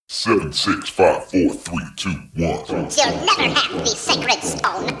Seven, 6, 5, 4, 3, 2, 1. You'll never have the sacred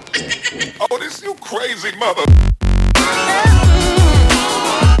stone. Oh, this you crazy mother.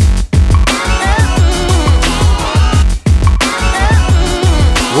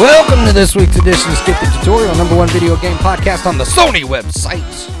 Welcome to this week's edition of Skip the Tutorial, #1 video game podcast on the Sony website.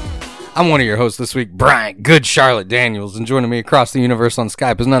 I'm one of your hosts this week, Brian Good Charlotte Daniels, and joining me across the universe on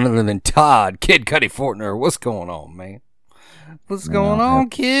Skype is none other than Todd Kid Cuddy Fortner. What's going on, man? What's going on,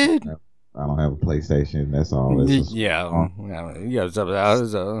 kid? I don't have a PlayStation. That's all. It's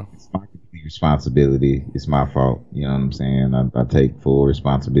my responsibility. It's my fault. You know what I'm saying? I take full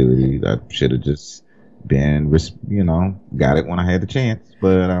responsibility. I should have just been, got it when I had the chance.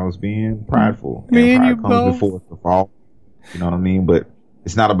 But I was being prideful. Me and pride you comes both. before the fault. You know what I mean? But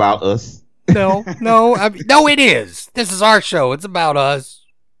it's not about us. No, it is. This is our show. It's about us.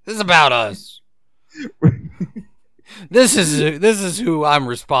 This is about us. This is who I'm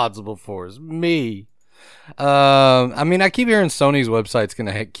responsible for. It's me. I keep hearing Sony's website's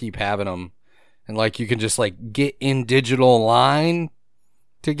gonna keep having them, and you can just get in digital line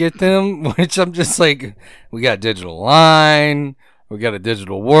to get them. Which I'm just we got digital line, we got a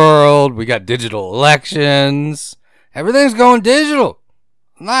digital world, we got digital elections. Everything's going digital.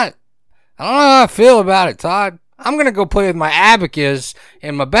 I don't know how I feel about it, Todd. I'm gonna go play with my abacus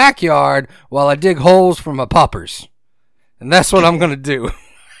in my backyard while I dig holes for my puppers. And that's what I'm going to do.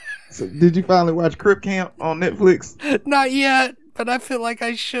 So did you finally watch Crip Camp on Netflix? Not yet, but I feel like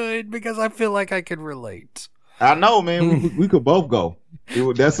I should because I feel like I could relate. I know, man. We could both go.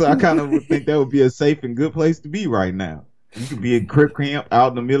 I kind of would think that would be a safe and good place to be right now. You could be at Crip Camp out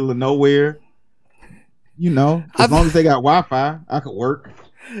in the middle of nowhere. As long as they got Wi-Fi, I could work.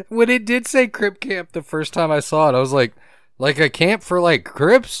 When it did say Crip Camp the first time I saw it, I was like a camp for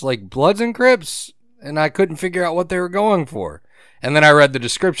Crips, Bloods and Crips. And I couldn't figure out what they were going for. And then I read the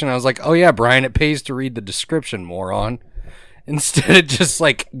description. I was like, oh yeah, Brian, it pays to read the description, moron. Instead of just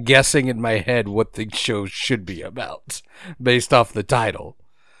guessing in my head what the show should be about based off the title.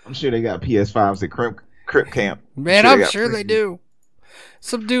 I'm sure they got PS5s at Crip Camp. Man, I'm sure they do.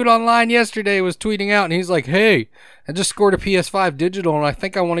 Some dude online yesterday was tweeting out and he's like, hey, I just scored a PS5 digital and I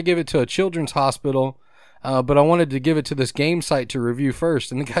think I want to give it to a children's hospital. But I wanted to give it to this game site to review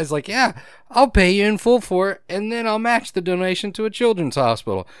first. And the guy's like, yeah, I'll pay you in full for it, and then I'll match the donation to a children's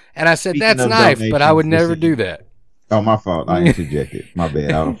hospital. And I said, that's nice, but I would never do that. Oh, my fault. I interjected. My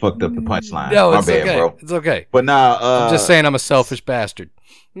bad. I fucked up the punchline. No, it's okay. Bro. It's okay. But now, I'm just saying I'm a selfish bastard.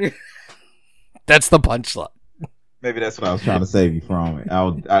 That's the punchline. Maybe that's what I was trying to save you from.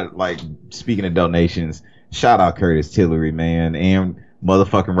 Speaking of donations, shout out Curtis Tillery, man, and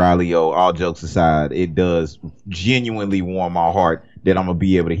motherfucking Riley O. All jokes aside, it does genuinely warm my heart that I'm gonna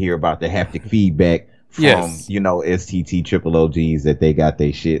be able to hear about the haptic feedback from STT Triple OGs that they got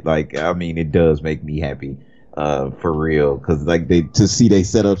their shit. It does make me happy, for real, because to see they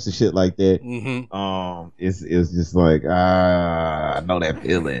setups and shit like that. Mm-hmm. It's just I know that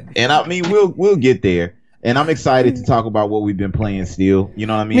feeling, and we'll get there. And I'm excited to talk about what we've been playing still. You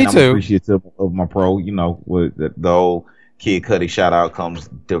know what I mean? Me too. I'm appreciative of my pro. With the whole Kid Cudi shout out comes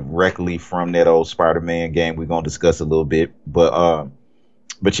directly from that old Spider-Man game we're gonna discuss a little bit, but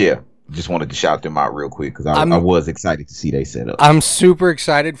yeah, just wanted to shout them out real quick because I was excited to see they set up. I'm super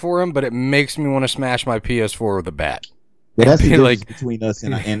excited for him, but it makes me want to smash my PS4 with a bat. Yeah, that's the difference between us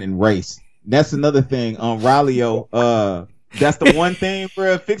and race. That's another thing. Riley O. That's the one thing,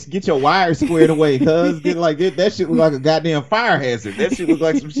 bro. Get your wires squared away, cuz that shit look like a goddamn fire hazard. That shit look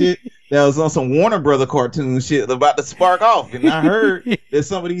like some shit that was on some Warner Brother cartoon shit about to spark off. And I heard that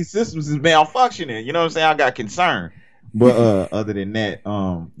some of these systems is malfunctioning. You know what I'm saying? I got concerned. But other than that,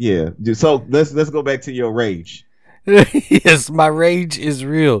 yeah. So let's go back to your rage. Yes, my rage is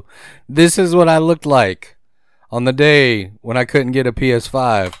real. This is what I looked like on the day when I couldn't get a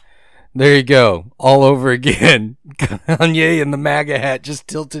PS5. There you go, all over again. Kanye in the MAGA hat, just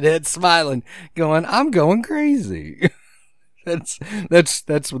tilted head, smiling, going, "I'm going crazy." That's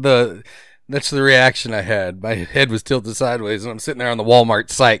the reaction I had. My head was tilted sideways, and I'm sitting there on the Walmart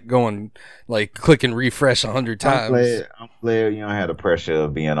site, going clicking refresh 100 times. I'm glad you don't have the pressure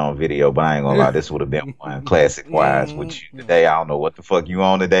of being on video, but I ain't gonna lie, this would have been one classic wise with you today. I don't know what the fuck you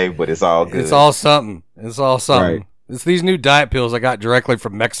on today, but it's all good. It's all something. Right. It's these new diet pills I got directly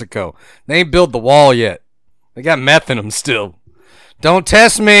from Mexico. They ain't built the wall yet. They got meth in them still. Don't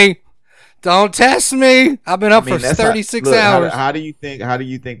test me. I've been up for 36 hours. How do you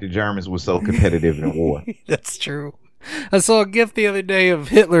think the Germans were so competitive in war? That's true. I saw a GIF the other day of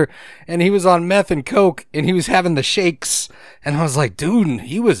Hitler, and he was on meth and coke, and he was having the shakes. And I was like, dude,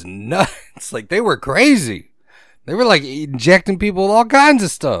 he was nuts. They were crazy. They were like injecting people with all kinds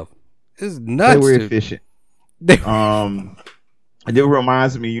of stuff. It's nuts. They were dude. efficient. They It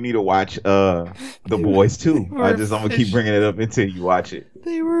reminds me you need to watch The Boys too. I'm gonna keep bringing it up until you watch it.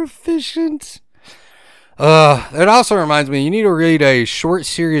 They were efficient. It also reminds me, you need to read a short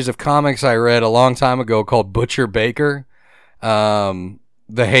series of comics I read a long time ago called Butcher Baker.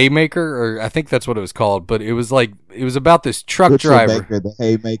 The Haymaker, or I think that's what it was called, but it was about this truck Butcher driver. Baker, the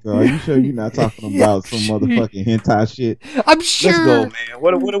Haymaker. Are you sure you're not talking about some motherfucking hentai shit? I'm sure. Let's go, man.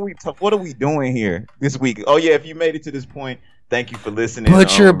 What are we doing here this week? Oh yeah, if you made it to this point, thank you for listening.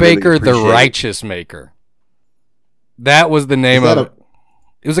 Butcher Baker, really the Righteous Maker. That was the name of it.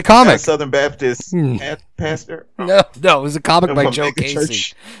 It was a comic. Southern Baptist pastor? No, it was a comic by Joe Casey.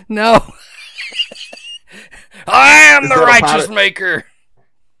 Church? No. I am the Righteous Maker.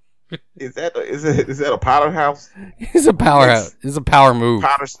 Is that a Potter house? He's a powerhouse. It's a power move.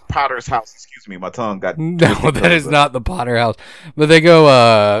 Potter's house. Excuse me, my tongue got. No, that is not the Potter house. But they go.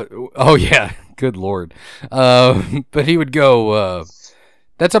 Oh yeah, good lord. But he would go.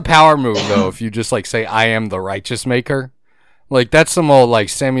 That's a power move though. If you just like say, "I am the Righteous Maker," like that's some old like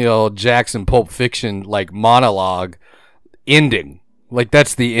Samuel Jackson Pulp Fiction like monologue ending. Like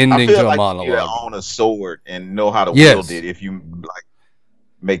that's the ending to a monologue. You own a sword and know how to wield it. If you like.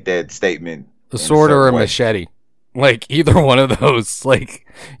 Make that statement. A sword or a machete. Like either one of those. Like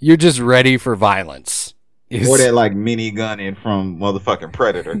you're just ready for violence. Or that like minigun from motherfucking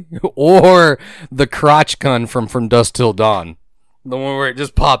Predator. Or the crotch gun from Dusk Till Dawn. The one where it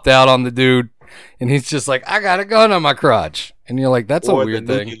just popped out on the dude and he's just like, I got a gun on my crotch. And you're like, that's a weird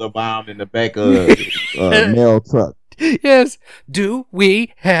thing. Or the nuclear bomb in the back of a mail truck. Yes. Do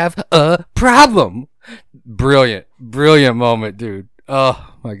we have a problem? Brilliant moment, dude.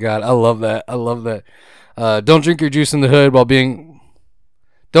 Oh my god, I love that. Don't drink your juice in the hood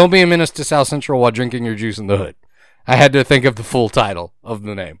don't be a menace to South Central while drinking your juice in the hood. I had to think of the full title of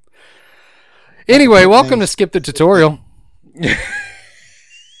the name. Anyway, welcome to Skip the Tutorial.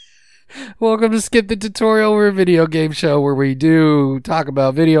 Welcome to Skip the Tutorial. We're a video game show where we do talk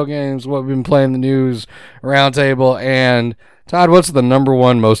about video games, what we've been playing in the news, roundtable, and Todd, what's the number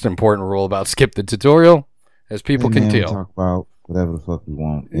one most important rule about Skip the Tutorial? As people can tell. Talk about whatever the fuck we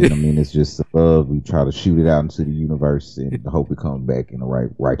want. And I mean, it's just love. We try to shoot it out into the universe and hope it comes back in the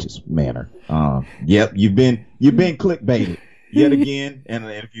righteous manner. Yep, you've been clickbaited yet again. And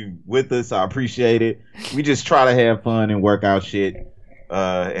if you're with us, I appreciate it. We just try to have fun and work out shit.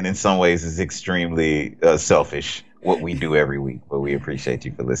 And in some ways, it's extremely selfish what we do every week. But we appreciate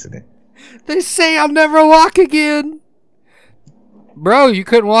you for listening. They say I'll never walk again. Bro, you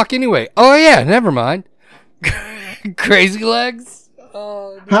couldn't walk anyway. Oh yeah, never mind. Crazy legs.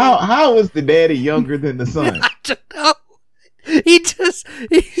 Oh, how is the daddy younger than the son? I don't know. He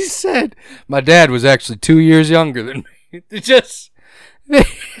said my dad was actually 2 years younger than me. That's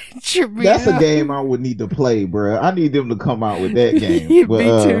a game I would need to play, bro. I need them to come out with that game. But,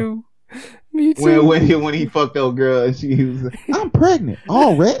 me too. When he fucked that girl and she was like, I'm pregnant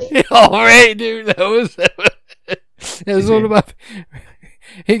already. Already, dude. That was one of my.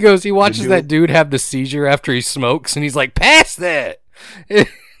 He watches that dude have the seizure after he smokes, and he's like, pass that.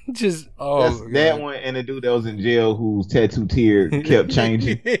 Just, that one, and the dude that was in jail whose tattoo tier kept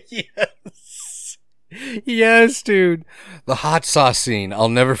changing. Yes, dude. The hot sauce scene. I'll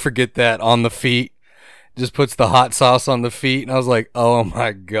never forget that on the feet. Just puts the hot sauce on the feet, and I was like, oh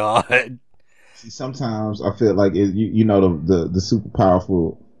my God. See, sometimes I feel like, the super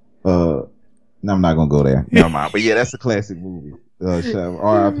powerful, no, I'm not going to go there. Never mind. But yeah, that's a classic movie.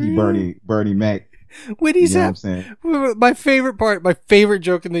 R.I.P. Bernie Mac. When he's my favorite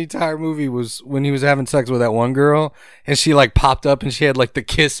joke in the entire movie was when he was having sex with that one girl and she like popped up and she had like the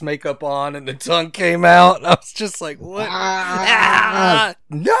kiss makeup on and the tongue came out. And I was just like, what?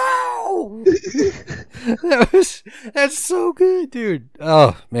 No! That's so good, dude.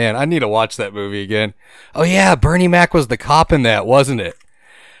 Oh man, I need to watch that movie again. Oh yeah, Bernie Mac was the cop in that, wasn't it?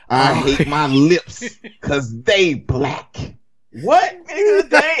 I hate my lips because they black. What? Nigga,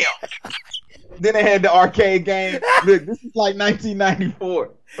 damn. Then they had the arcade game. Look, this is like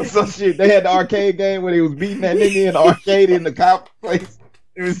 1994 or some shit. They had the arcade game where they was beating that nigga in the arcade in the cop place.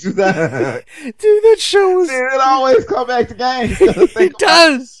 It was just dude, that show was. Dude, it always come back to games. It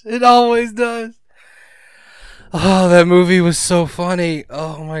does. It always does. Oh, that movie was so funny.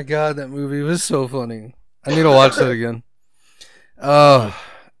 Oh my God, that movie was so funny. I need to watch that again. I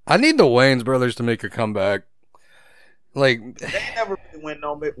need the Wayans brothers to make a comeback. Like they never really went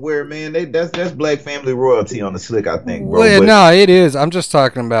nowhere, man. That's black family royalty on the slick, I think, bro. Well, no, it is. I'm just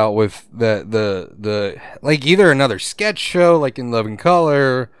talking about with the like either another sketch show like In Love and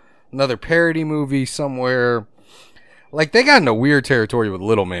Color, another parody movie somewhere. Like, they got into weird territory with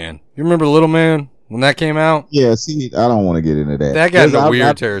Little Man. You remember Little Man when that came out? Yeah, see, I don't want to get into that. That got into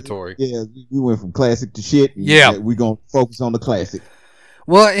weird territory. Yeah, we went from classic to shit. Yeah. We're going to focus on the classic.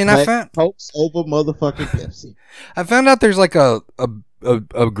 Well, and I found Cokes over motherfucking Pepsi. I found out there's like a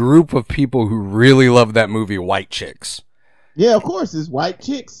group of people who really love that movie, White Chicks. Yeah, of course, it's white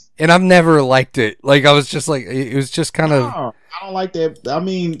chicks. And I've never liked it. Like, I was just like, it was just kind of. No, I don't like that. I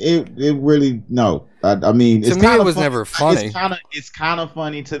mean, it really no. I mean, to me, it was never funny. It's kind of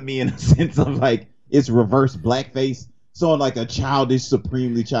funny to me in a sense of like it's reverse blackface, so in like a childish,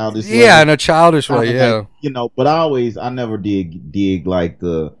 supremely childish. Yeah, way. in a childish way. Yeah, like, you know. But I never dig like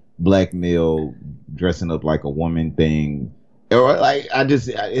the black male dressing up like a woman thing, or like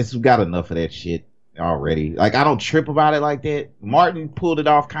it's got enough of that shit already. Like, I don't trip about it like that. Martin pulled it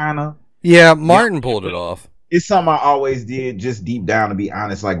off, kind of. Yeah, Martin pulled it off. It's something I always did, just deep down, to be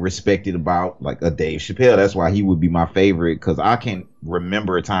honest, like respected about like a Dave Chappelle. That's why he would be my favorite, because I can't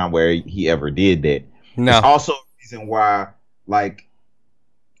remember a time where he ever did that. No. It's also a reason why, like,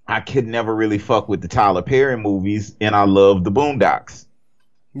 I could never really fuck with the Tyler Perry movies, and I love the Boondocks.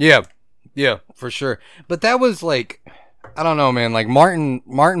 Yeah, for sure. But that was like, I don't know, man. Like, Martin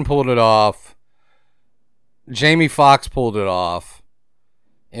pulled it off. Jamie Foxx pulled it off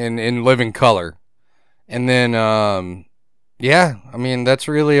in Living Color. And then, yeah, I mean, that's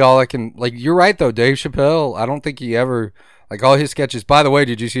really all I can, like, you're right, though, Dave Chappelle, I don't think he ever, like, all his sketches, by the way,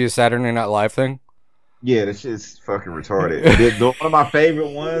 did you see his Saturday Night Live thing? Yeah, that shit's fucking retarded. One of my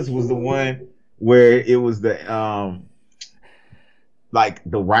favorite ones was the one where it was the, like,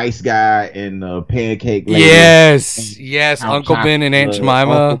 the rice guy and the pancake lady. Yes, Uncle Ben and Aunt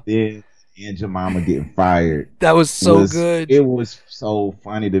Jemima. Uncle Ben and Jemima getting fired. That was so good. It was so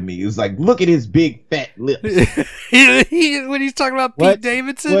funny to me. It was like, look at his big fat lips. When he's talking about Pete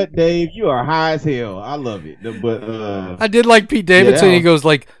Davidson. What, Dave? You are high as hell. I love it. But I did like Pete Davidson. He goes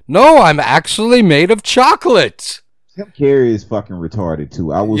like, "No, I'm actually made of chocolate." Jim Carrey is fucking retarded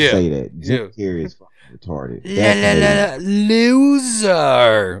too. I will say that. Jim Carrey is fucking retarded.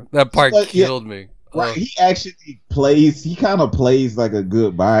 Loser. That part killed me. Right, he actually plays. He kind of plays like a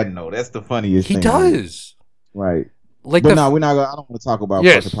good Biden. No, that's the funniest thing. He does. Right. Like, but no, we're not. I don't want to talk about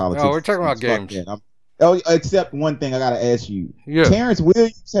fucking politics. No, we're talking about games. Except one thing, I gotta ask you. Yeah. Terrence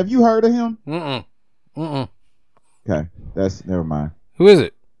Williams. Have you heard of him? Okay, that's never mind. Who is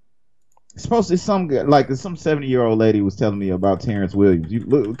it? It's supposed to be some 70-year-old lady was telling me about Terrence Williams.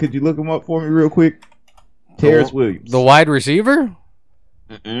 Could you look him up for me real quick? Terrence Williams, the wide receiver.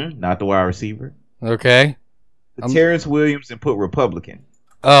 Not the wide receiver. Okay. Terrence Williams, and put Republican.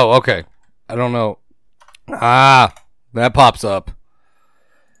 Oh, okay. I don't know. That pops up.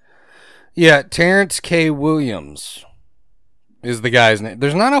 Yeah, Terrence K. Williams is the guy's name.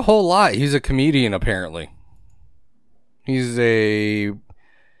 There's not a whole lot. He's a comedian, apparently. He's a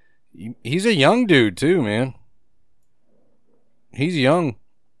young dude too, man. He's young.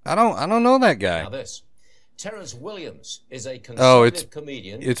 I don't know that guy. Now this. Terrence Williams is a conservative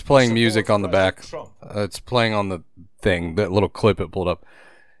comedian. It's playing music on the back. It's playing on the thing, that little clip it pulled up.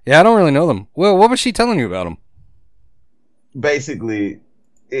 Yeah, I don't really know them. Well, what was she telling you about them? Basically,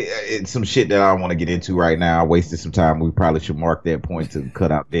 it's some shit that I don't want to get into right now. I wasted some time. We probably should mark that point to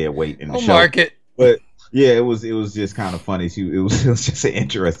cut out dead weight in the show. Mark it. But yeah, it was just kind of funny. It was just an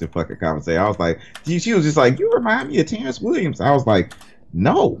interesting fucking conversation. I was like, she was just like, you remind me of Terrence Williams. I was like,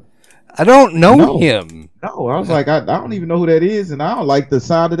 no. I don't know him. No, I was like, I don't even know who that is, and I don't like the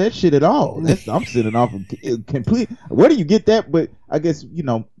sound of that shit at all. I'm sitting off of complete. Where do you get that? But I guess, I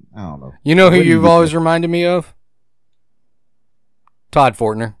don't know. You know who you've always reminded me of? Todd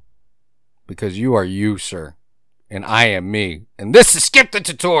Fortner. Because you are you, sir. And I am me. And this is Skip the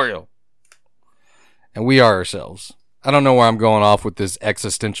Tutorial. And we are ourselves. I don't know where I'm going off with this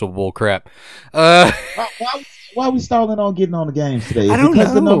existential bull crap. Why are we stalling on getting on the games today? I don't know.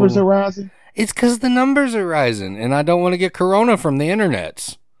 Because the numbers are rising? It's because the numbers are rising, and I don't want to get corona from the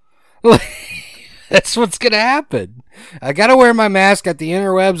internets. That's what's going to happen. I got to wear my mask at the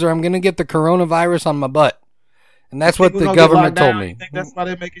interwebs, or I'm going to get the coronavirus on my butt. And that's what the government told me. You think that's why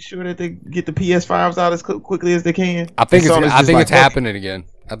they're making sure that they get the PS5s out as quickly as they can? I think it's happening again.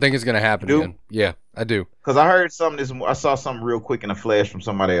 I think it's going to happen again. Yeah, I do. Because I heard I saw something real quick in a flash from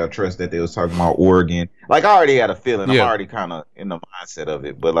somebody I trust that they was talking about Oregon. Like, I already had a feeling. Yeah. I'm already kind of in the mindset of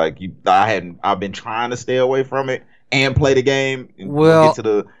it. But like, I've been trying to stay away from it and play the game. And get to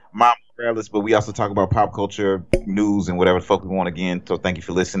the Miles Morales, but we also talk about pop culture, news, and whatever the fuck we want again. So thank you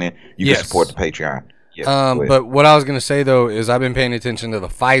for listening. You can support the Patreon. Yeah, but what I was going to say, though, is I've been paying attention to the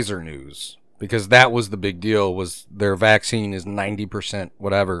Pfizer news, because that was the big deal, was their vaccine is 90%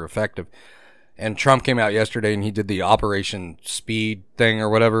 whatever effective. And Trump came out yesterday and he did the Operation Speed thing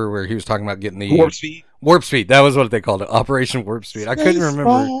or whatever, where he was talking about getting the Warp speed. Warp Speed. That was what they called it. Operation Warp Speed. I couldn't remember.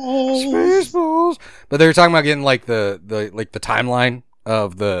 Spaceballs. But they were talking about getting like the timeline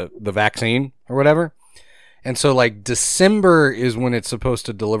of the vaccine or whatever. And so like December is when it's supposed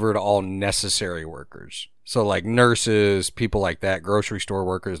to deliver to all necessary workers. So like nurses, people like that, grocery store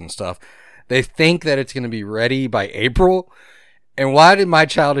workers and stuff. They think that it's going to be ready by April. And why did my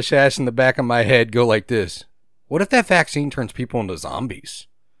childish ass in the back of my head go like this? What if that vaccine turns people into zombies?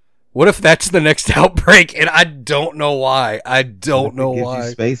 What if that's the next outbreak? And I don't know why. I don't know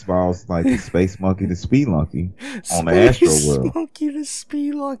why. Spaceballs like the Space Monkey, the Speed Monkey on the Astro World. Space Monkey, the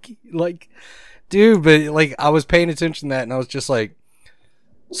Speed Monkey. Like, dude, but like I was paying attention to that and I was just like,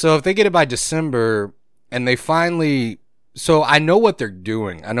 so if they get it by December and they finally, so I know what they're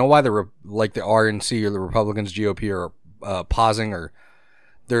doing. I know why the RNC or the Republicans, GOP are pausing or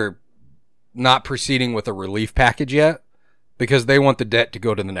they're not proceeding with a relief package yet because they want the debt to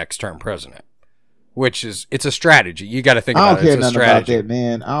go to the next term president, which is, it's a strategy. You got to think about it. I don't care nothing about that,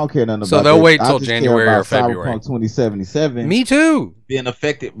 man. I don't care nothing about that. So they'll wait till January or February. Cyberpunk 2077. Me too. Being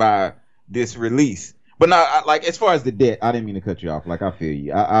affected by this release. But now, like, as far as the debt, I didn't mean to cut you off. Like, I feel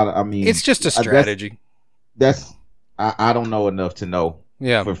you. I mean, it's just a strategy. I don't know enough to know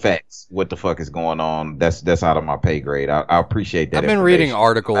for facts what the fuck is going on. That's out of my pay grade. I appreciate that. I've been reading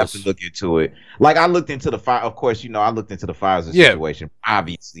articles. I have to look into it. Like I looked into the of course, I looked into the Pfizer situation,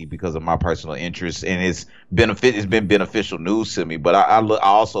 obviously because of my personal interest, and it's been beneficial news to me. But I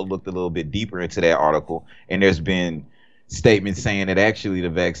also looked a little bit deeper into that article, and there's been statements saying that actually the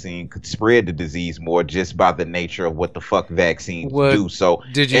vaccine could spread the disease more just by the nature of what the fuck vaccines do. So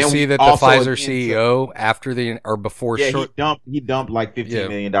did you see that the Pfizer CEO before he dumped like $15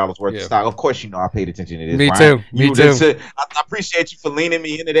 million worth of stock. Of course, I paid attention to this. Me Brian. too. I appreciate you for leaning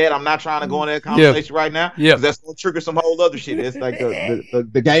me into that. I'm not trying to go into that conversation right now. Yeah, that's gonna trigger some whole other shit. It's like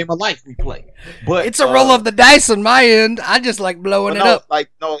the game of life we play. But it's a roll of the dice on my end. I just like blowing it up.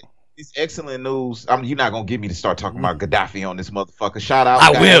 It's excellent news. You're not gonna get me to start talking about Gaddafi on this motherfucker. Shout out.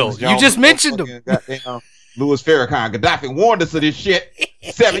 I will. You just mentioned him. Louis Farrakhan. Gaddafi warned us of this shit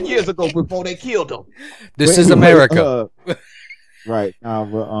 7 years ago before they killed him. This is America. Right.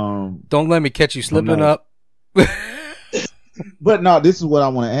 Don't let me catch you slipping up. But no, this is what I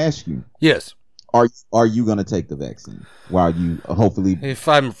want to ask you. Yes. Are you gonna take the vaccine while you hopefully? If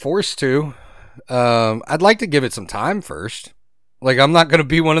I'm forced to, I'd like to give it some time first. Like, I'm not going to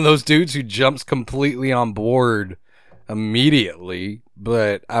be one of those dudes who jumps completely on board immediately,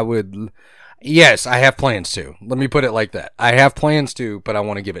 but I would, yes, I have plans to. Let me put it like that. I have plans to, but I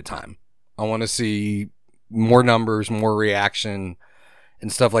want to give it time. I want to see more numbers, more reaction,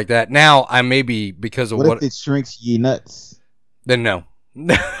 and stuff like that. Now, I may be, because of what if it shrinks ye nuts? Then no.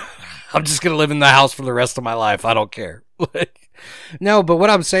 I'm just going to live in the house for the rest of my life. I don't care. No, but what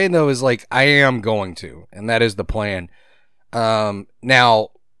I'm saying, though, is like, I am going to, and that is the plan. Now,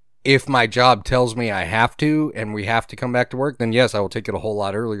 if my job tells me I have to and we have to come back to work, then yes, I will take it a whole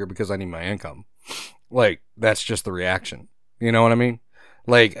lot earlier because I need my income. Like, that's just the reaction. You know what I mean?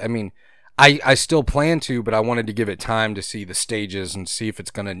 Like, I mean, I still plan to, but I wanted to give it time to see the stages and see if it's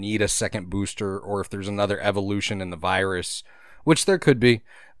going to need a second booster or if there's another evolution in the virus, which there could be.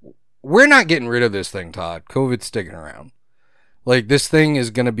 We're not getting rid of this thing, Todd. COVID's sticking around. Like, this thing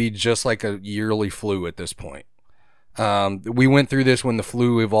is going to be just like a yearly flu at this point. We went through this when the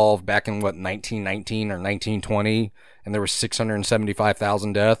flu evolved back in 1919 or 1920, and there were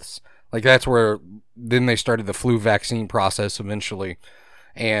 675,000 deaths. Like, that's where then they started the flu vaccine process eventually,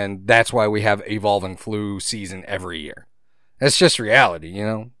 and that's why we have evolving flu season every year. That's just reality,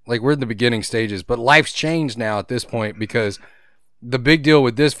 Like, we're in the beginning stages, but life's changed now at this point because the big deal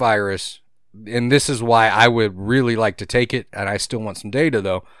with this virus, and this is why I would really like to take it, and I still want some data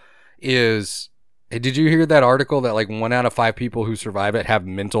though, is, did you hear that article that like 1 out of 5 people who survive it have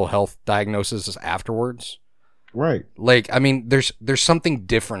mental health diagnoses afterwards? Right. Like, I mean, there's something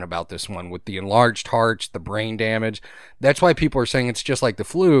different about this one with the enlarged hearts, the brain damage. That's why people are saying it's just like the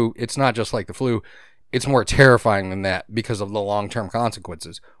flu. It's not just like the flu. It's more terrifying than that because of the long-term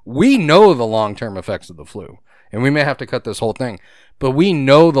consequences. We know the long-term effects of the flu, and we may have to cut this whole thing, but we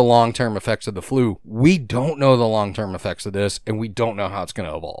know the long-term effects of the flu. We don't know the long-term effects of this, and we don't know how it's going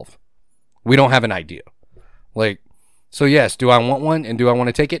to evolve. We don't have an idea. Like, so yes, do I want one and do I want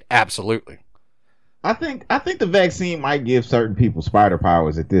to take it? Absolutely. I think the vaccine might give certain people spider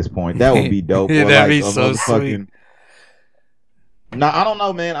powers at this point. That would be dope. Yeah, that'd be so sweet. No, I don't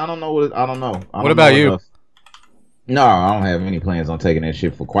know, man. I don't know. What about you? No, I don't have any plans on taking that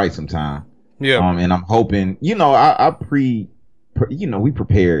shit for quite some time. Yeah. And I'm hoping, I we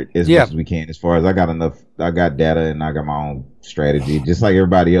prepared as much as we can. As far as I got data and I got my own strategy, just like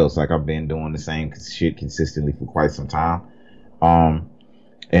everybody else. Like I've been doing the same shit consistently for quite some time.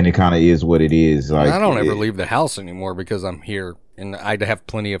 And it kind of is what it is. Like I don't ever leave the house anymore because I'm here and I have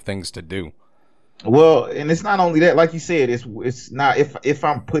plenty of things to do. Well, and it's not only that, like you said, it's not if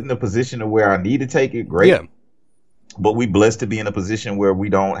I'm put in a position to where I need to take it, great. Yeah. But we blessed to be in a position where we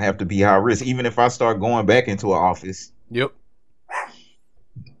don't have to be high risk. Even if I start going back into an office, yep,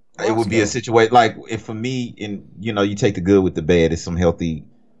 it would be a situation like if for me, and you take the good with the bad. It's some healthy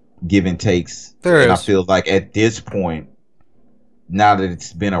give and takes. I feel like at this point, now that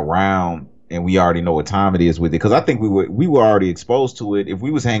it's been around and we already know what time it is with it, because I think we were already exposed to it. If we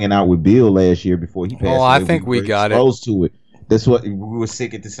was hanging out with Bill last year before he passed away, I think we got exposed to it. That's what we were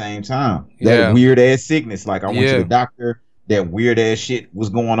sick at the same time. That weird ass sickness. Like I went to the doctor. That weird ass shit was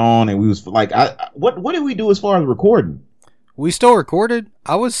going on, and we was like, what did we do as far as recording? We still recorded.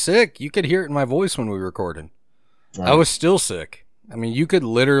 I was sick. You could hear it in my voice when we recorded. Right. I was still sick. I mean, you could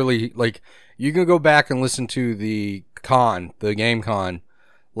literally you can go back and listen to the Game Con,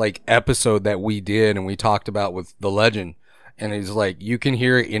 episode that we did and we talked about with the legend, and he's like, you can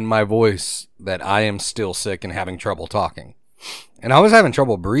hear it in my voice that I am still sick and having trouble talking. And I was having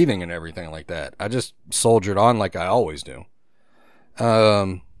trouble breathing and everything like that. I just soldiered on like I always do.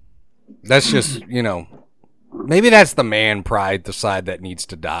 That's just, maybe that's the man pride, the side that needs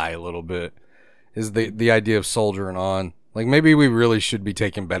to die a little bit, is the idea of soldiering on. Like maybe we really should be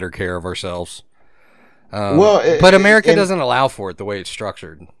taking better care of ourselves. But America doesn't allow for it the way it's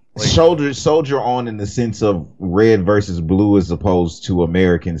structured. Soldier on in the sense of red versus blue as opposed to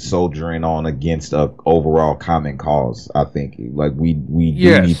Americans soldiering on against a overall common cause. I think we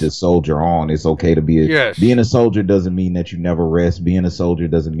do need to soldier on. It's okay to be being a soldier doesn't mean that you never rest. Being a soldier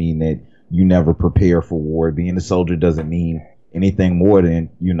doesn't mean that you never prepare for war. Being a soldier doesn't mean anything more than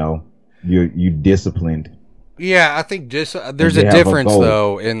you're disciplined. Yeah, I think there's a difference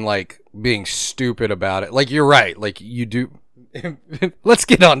though in being stupid about it. You're right. You do. Let's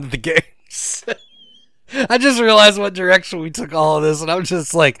get on to the games. I just realized what direction we took all of this, and I'm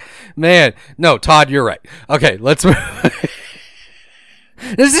just like, man, no, Todd, you're right. Okay, let's move.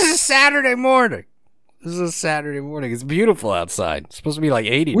 This is a Saturday morning. It's beautiful outside. It's supposed to be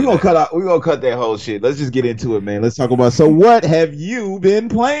 80. We're gonna cut that whole shit. Let's just get into it, man. Let's talk about. So, what have you been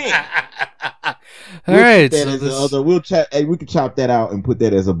playing? All right. We'll chat. Hey, we can chop that out and put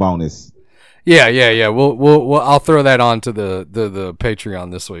that as a bonus. Yeah. We'll I'll throw that on to the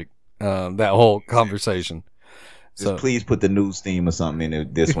Patreon this week. That whole conversation. Just please put the news theme or something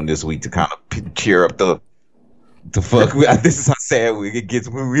in this one this week to kind of cheer up the fuck. This is how sad it gets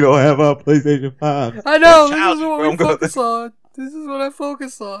when we don't have our PlayStation 5. I know. This is what we focus on. This is what I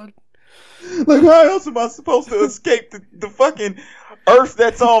focus on. Like, how else am I supposed to escape the fucking earth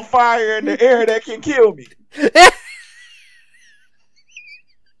that's on fire and the air that can kill me?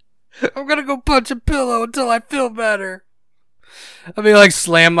 I'm gonna go punch a pillow until I feel better. I mean,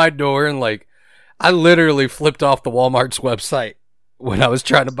 slam my door and I literally flipped off the Walmart's website when I was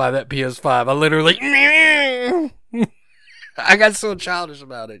trying to buy that PS5. I literally, I got so childish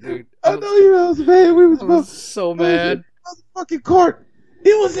about it, dude. I know you was mad. I was so mad. Fucking cart.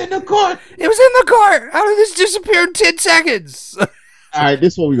 It was in the cart. How did this disappear in 10 seconds? All right,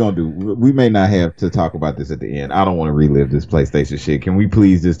 this is what we're going to do. We may not have to talk about this at the end. I don't want to relive this PlayStation shit. Can we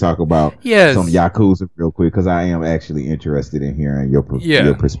please just talk about some Yakuza real quick? Because I am actually interested in hearing your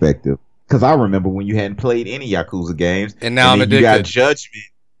perspective. Because I remember when you hadn't played any Yakuza games. And now I'm addicted. You got Judgment,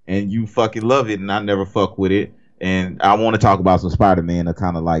 and you fucking love it, and I never fuck with it. And I want to talk about some Spider-Man to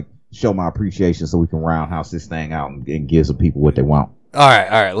kind of show my appreciation so we can roundhouse this thing out and give some people what they want. All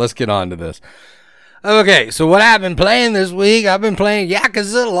right. Let's get on to this. Okay, so what I've been playing this week, I've been playing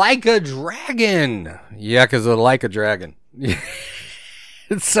Yakuza Like a Dragon.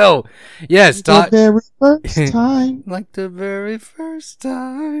 So, yes, the very first time. Like the very first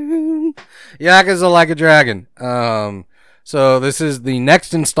time. Yakuza Like a Dragon. So this is the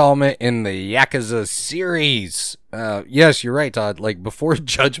next installment in the Yakuza series. Yes, you're right, Todd. Before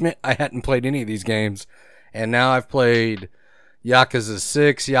Judgment, I hadn't played any of these games. And now I've played Yakuza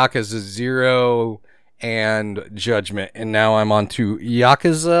 6, Yakuza 0, and Judgment, and now I'm on to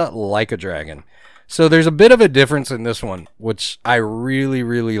Yakuza Like a Dragon. So there's a bit of a difference in this one, which I really,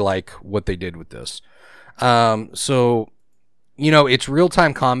 really like what they did with this. So, it's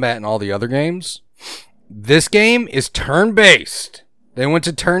real-time combat in all the other games. This game is turn-based. They went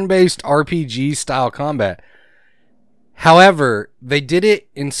to turn-based RPG-style combat. However, they did it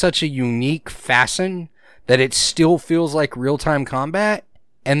in such a unique fashion that it still feels like real-time combat,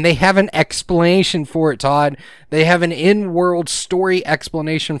 And they have an explanation for it, Todd. They have an in-world story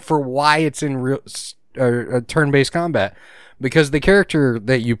explanation for why it's in real turn-based combat. Because the character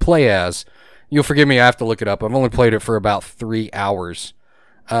that you play as, you'll forgive me, I have to look it up. I've only played it for about 3 hours.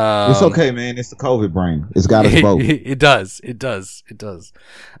 It's okay, man. It's the COVID brain. It's got us both. It does.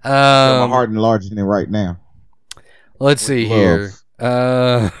 My heart enlarging it right now. Let's see here.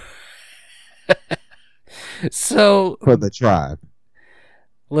 So for the tribe.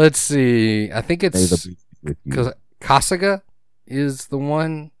 Let's see. I think it's Kasuga is the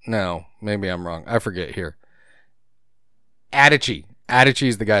one. No, maybe I'm wrong. I forget here. Adachi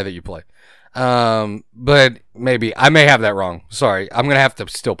is the guy that you play. But maybe I may have that wrong. Sorry, I'm gonna have to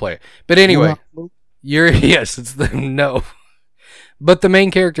still play it. But anyway, yes, it's the no. But the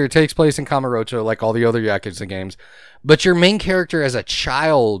main character takes place in Kamurocho, like all the other Yakuza games. But your main character, as a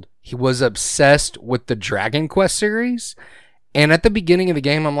child, he was obsessed with the Dragon Quest series. And at the beginning of the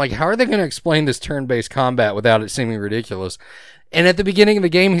game, I'm like, how are they going to explain this turn-based combat without it seeming ridiculous? And at the beginning of the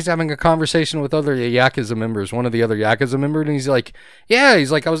game, he's having a conversation with other Yakuza members, one of the other Yakuza members, and he's like,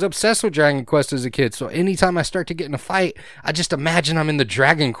 I was obsessed with Dragon Quest as a kid, so anytime I start to get in a fight, I just imagine I'm in the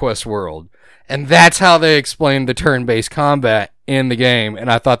Dragon Quest world. And that's how they explained the turn-based combat in the game, and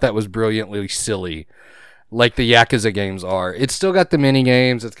I thought that was brilliantly silly, like the Yakuza games are. It's still got the mini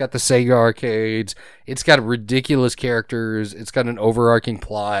games, it's got the Sega arcades, it's got ridiculous characters, it's got an overarching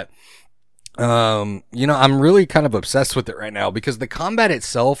plot. I'm really kind of obsessed with it right now because the combat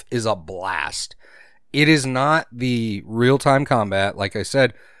itself is a blast. It is not the real-time combat, like I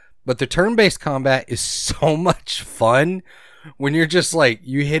said, but the turn-based combat is so much fun when you're just like,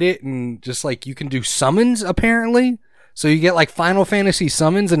 you hit it and just like, you can do summons apparently. So you get like Final Fantasy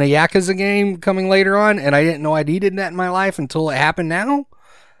summons in a Yakuza game coming later on, and I didn't know I needed that in my life until it happened now.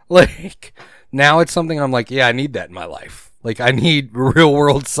 Like, now it's something I'm like, yeah, I need that in my life. Like, I need real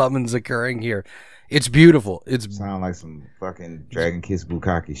world summons occurring here. It's beautiful. It's sound like some fucking Dragon Kiss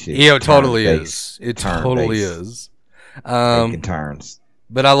Bukaki shit. Yeah, it totally is. It totally is. Taking turns.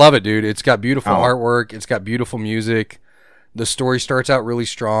 But I love it, dude. It's got beautiful artwork. It's got beautiful music. The story starts out really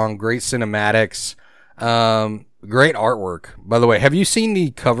strong. Great cinematics. Great artwork. By the way, have you seen the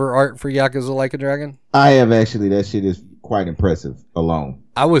cover art for Yakuza Like a Dragon? I have actually. That shit is quite impressive alone.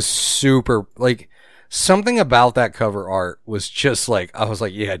 I was super, like, something about that cover art was just like, I was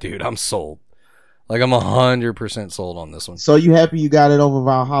like, yeah, dude, I'm sold. Like, I'm 100% sold on this one. So you happy you got it over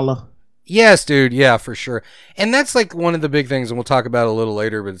Valhalla? Yes, dude. Yeah, for sure. And that's like one of the big things, and we'll talk about it a little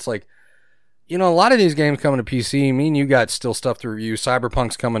later, but it's like, a lot of these games coming to PC, me and you got still stuff to review.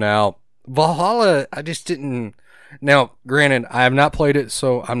 Cyberpunk's coming out. Valhalla, I just didn't. Now, granted, I have not played it,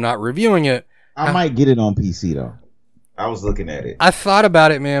 so I'm not reviewing it. I might get it on PC, though. I was looking at it. I thought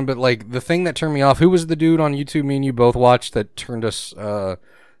about it, man, but like the thing that turned me off, who was the dude on YouTube me and you both watched that turned us,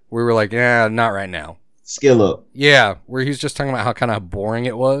 we were like, yeah, not right now. Skill Up. Yeah, where he's just talking about how kind of boring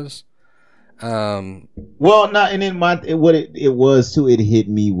it was. Well, not, and then it was too. It hit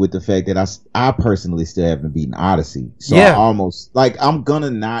me with the fact that I personally still haven't beaten Odyssey, so I almost like I'm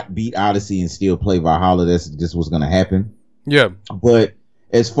gonna not beat Odyssey and still play Valhalla. That's just what's gonna happen. Yeah, but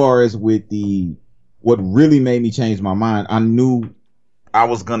as far as with what really made me change my mind, I knew I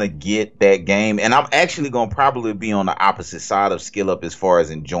was gonna get that game, and I'm actually gonna probably be on the opposite side of Skill Up as far as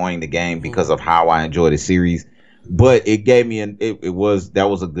enjoying the game because of how I enjoy the series. But it gave me that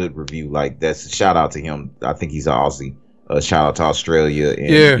was a good review. Like, that's a shout out to him. I think he's an Aussie. Shout out to Australia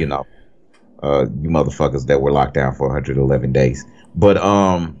and you motherfuckers that were locked down for 111 days. But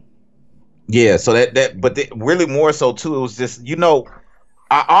so really more so too, it was just,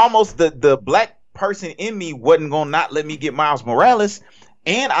 I almost the black person in me wasn't gonna not let me get Miles Morales,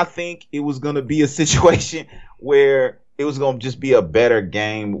 and I think it was gonna be a situation where it was going to just be a better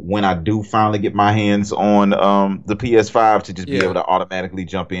game when I do finally get my hands on the PS5 to just be able to automatically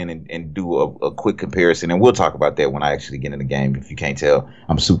jump in and do a quick comparison. And we'll talk about that when I actually get in the game. If you can't tell,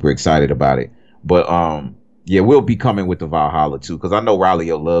 I'm super excited about it. But we'll be coming with the Valhalla too, because I know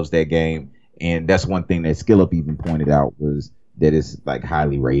Ralio loves that game. And that's one thing that Skill Up even pointed out was that it's like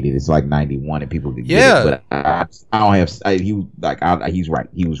highly rated. It's like 91 and people can get it. But I don't have, he's right.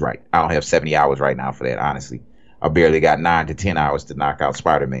 He was right. I don't have 70 hours right now for that, honestly. I barely got 9 to 10 hours to knock out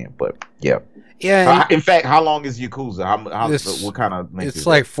Spider-Man, but yeah. In fact, how long is Yakuza? What kind of? It's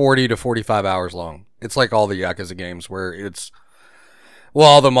like 40 to 45 hours long. It's like all the Yakuza games where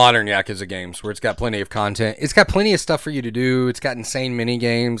all the modern Yakuza games where it's got plenty of content. It's got plenty of stuff for you to do. It's got insane mini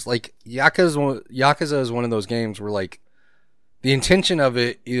games. Like Yakuza is one of those games where like the intention of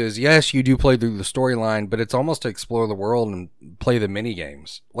it is, yes, you do play through the storyline, but it's almost to explore the world and play the mini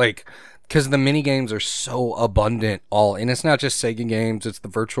games. Like, because the mini games are so abundant. And it's not just Sega games; it's the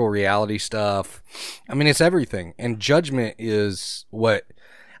virtual reality stuff. I mean, it's everything. And Judgment is what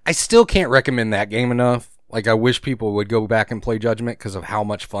I still can't recommend that game enough. Like, I wish people would go back and play Judgment because of how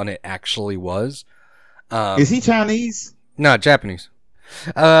much fun it actually was. Is he Chinese? No, Japanese.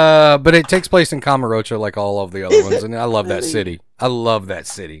 But it takes place in Kamurocho like all of the other ones, and I love that city. I love that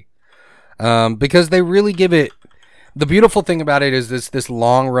city. Because they really give it... The beautiful thing about it is this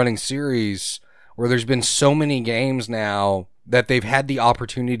long-running series where there's been so many games now that they've had the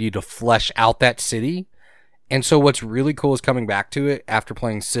opportunity to flesh out that city. And so what's really cool is coming back to it after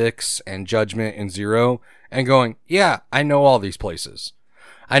playing 6 and Judgment and 0 and going, yeah, I know all these places.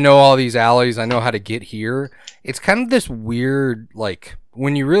 I know all these alleys. I know how to get here. It's kind of this weird, like,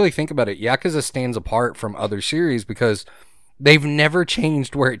 when you really think about it, Yakuza stands apart from other series because they've never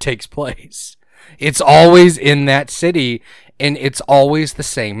changed where it takes place. It's always in that city, and it's always the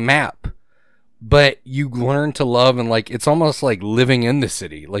same map. But you learn to love, and, like, it's almost like living in the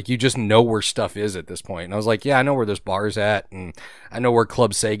city. Like, you just know where stuff is at this point. And I was like, yeah, I know where this bar's at, and I know where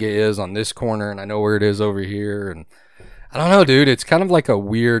Club Sega is on this corner, and I know where it is over here, and I don't know, dude. It's kind of like a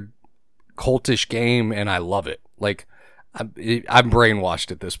weird cultish game, and I love it. Like, I'm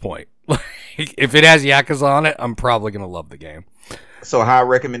brainwashed at this point. If it has Yakuza on it, I'm probably going to love the game. So, high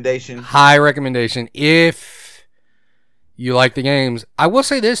recommendation? High recommendation. If you like the games. I will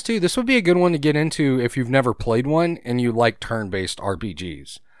say this, too. This would be a good one to get into if you've never played one and you like turn-based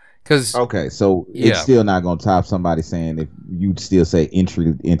RPGs. Okay, so it's still not going to top somebody saying if you'd still say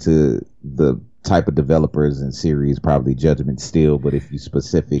entry into the type of developers and series, probably Judgment still, but if you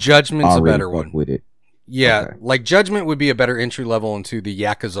specific Judgment's a better one with it. Yeah, okay. Like Judgment would be a better entry level into the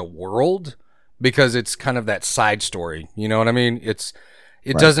Yakuza world because it's kind of that side story. You know what I mean?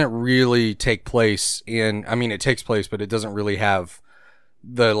 It doesn't really take place it takes place, but it doesn't really have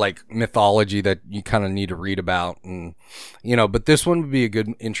the like mythology that you kind of need to read about, and but this one would be a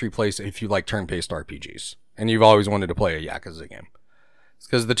good entry place if you like turn-based RPGs and you've always wanted to play a Yakuza game.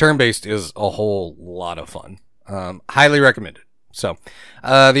 Because the turn-based is a whole lot of fun. Highly recommended. So,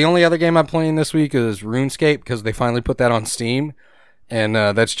 the only other game I'm playing this week is RuneScape because they finally put that on Steam. And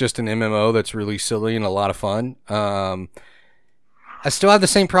that's just an MMO that's really silly and a lot of fun. I still have the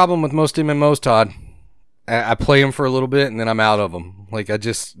same problem with most MMOs, Todd. I play them for a little bit and then I'm out of them. Like,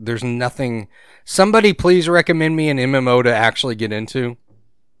 there's nothing. Somebody please recommend me an MMO to actually get into.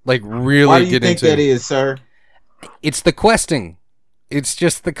 Like, really get into. Why do you think that is, sir? It's the questing. It's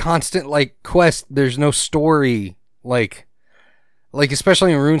just the constant, like, quest. There's no story. Like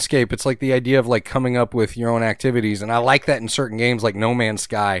especially in RuneScape, it's like the idea of, like, coming up with your own activities. And I like that in certain games like No Man's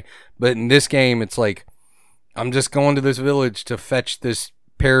Sky. But in this game, it's like, I'm just going to this village to fetch this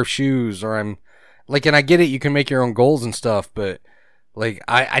pair of shoes. Or I'm, like, and I get it, you can make your own goals and stuff. But, like,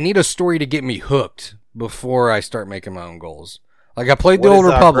 I need a story to get me hooked before I start making my own goals. Like, I played the Old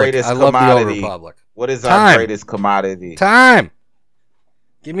Republic. I love the Old Republic. What is our greatest commodity? Time.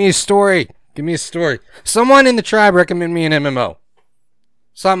 Give me a story. Someone in the tribe recommend me an MMO.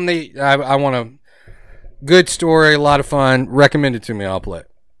 Something that I want a good story, a lot of fun. Recommend it to me. I'll play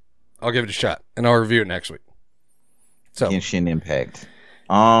it. I'll give it a shot, and I'll review it next week. So, Genshin Impact.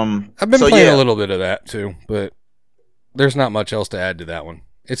 I've been playing a little bit of that too, but there's not much else to add to that one.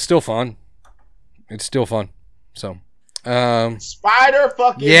 It's still fun. So, Spider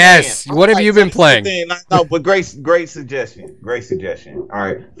fucking yes. Man. What have you been playing? No, but great suggestion. All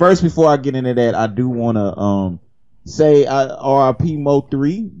right. First, before I get into that, I do want to say RIP Mo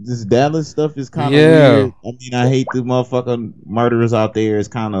 3. This Dallas stuff is kind of weird. I mean, I hate the motherfucking murderers out there. It's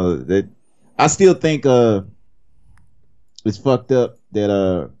kind of that. I still think it's fucked up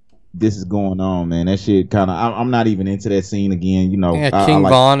that this is going on, man. That shit kind of. I'm not even into that scene again. King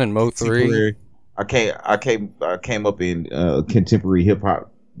Von and Mo 3. I came up in contemporary hip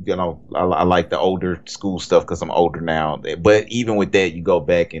hop. I like the older school stuff because I'm older now. But even with that, you go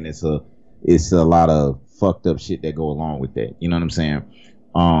back and it's a lot of fucked up shit that go along with that. You know what I'm saying?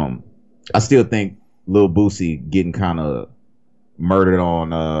 I still think Lil Boosie getting kind of murdered on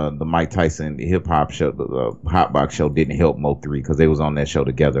the Mike Tyson hip hop show, the Hot Box show, didn't help Mo 3 because they was on that show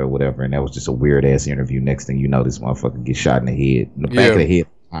together or whatever, and that was just a weird ass interview. Next thing you know, this motherfucker gets shot in the head, in the back of the head,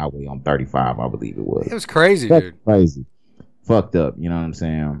 highway on 35, I believe it was. It was crazy, dude. Crazy, fucked up. You know what I'm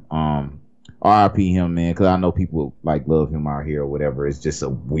saying? R.I.P. him, man, because I know people like love him out here or whatever. It's just a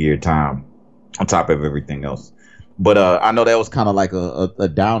weird time on top of everything else. But I know that was kind of like a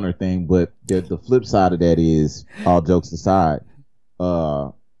downer thing, but the flip side of that is, all jokes aside,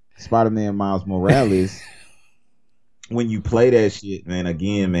 Spider-Man Miles Morales, when you play that shit, man,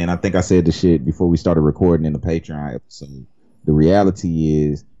 again, man, I think I said the shit before we started recording in the Patreon episode. The reality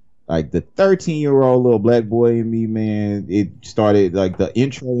is, Like the 13-year-old little black boy in me, man, it started like the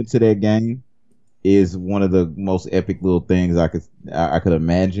intro into that game is one of the most epic little things I could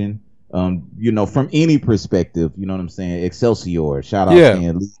imagine. From any perspective, you know what I'm saying? Excelsior, shout out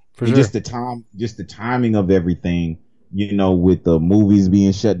Stan Lee. For sure. Just the timing of everything, with the movies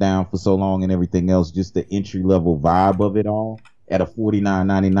being shut down for so long and everything else, just the entry level vibe of it all at a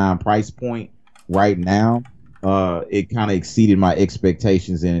 $49.99 price point right now. It kind of exceeded my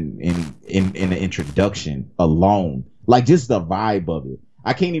expectations in the introduction alone. Like just the vibe of it.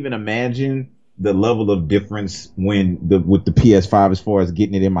 I can't even imagine the level of difference with the PS5 as far as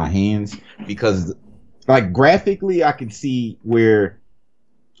getting it in my hands, because like graphically I can see where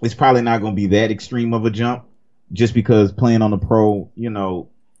it's probably not going to be that extreme of a jump, just because playing on the Pro,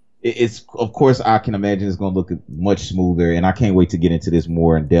 it's of course I can imagine it's going to look much smoother, and I can't wait to get into this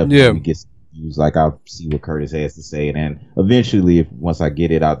more in depth when we get views. Like I'll see what Curtis has to say, and then eventually once I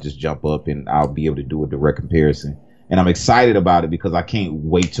get it, I'll just jump up and I'll be able to do a direct comparison. And I'm excited about it because I can't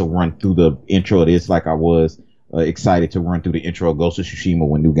wait to run through the intro of this like I was excited to run through the intro of Ghost of Tsushima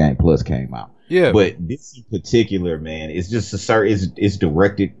when New Game Plus came out. Yeah. But this in particular, man, it's just it's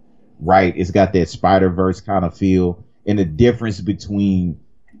directed right. It's got that Spider-Verse kind of feel. And the difference between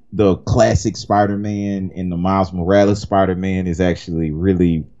the classic Spider-Man and the Miles Morales Spider-Man is actually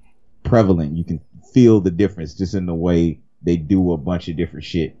really prevalent. You can feel the difference just in the way they do a bunch of different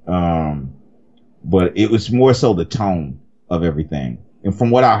shit. But it was more so the tone of everything. And from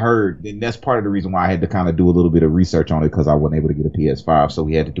what I heard, and that's part of the reason why I had to kind of do a little bit of research on it, because I wasn't able to get a PS5. So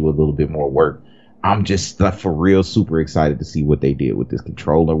we had to do a little bit more work. I'm just for real super excited to see what they did with this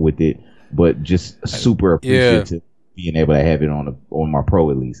controller with it, but just super appreciative being able to have it on my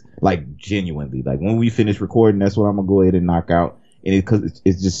Pro at least. Like genuinely, like when we finish recording, that's what I'm going to go ahead and knock out. And because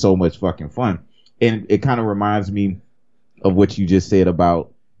it's just so much fucking fun. And it kind of reminds me of what you just said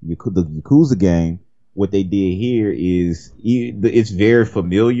about the Yakuza game. What they did here is it's very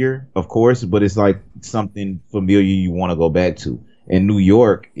familiar, of course, but it's like something familiar you want to go back to. And New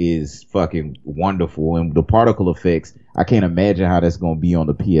York is fucking wonderful, and the particle effects, I can't imagine how that's going to be on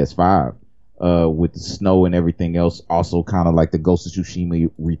the PS5 with the snow and everything else. Also, kind of like the Ghost of Tsushima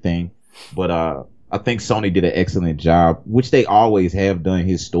thing. But I think Sony did an excellent job, which they always have done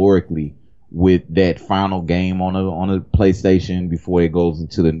historically with that final game on a PlayStation before it goes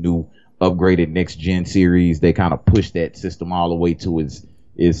into the new upgraded next gen series. They kind of push that system all the way to its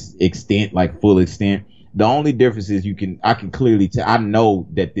extent, like full extent. The only difference is I can clearly tell. I know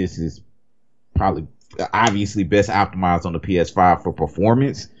that this is probably obviously best optimized on the PS5 for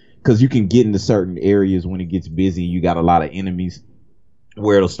performance, because you can get into certain areas when it gets busy. You got a lot of enemies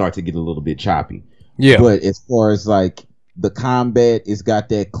where it'll start to get a little bit choppy. Yeah. But as far as like the combat, it's got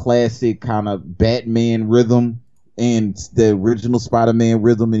that classic kind of Batman rhythm and the original Spider-Man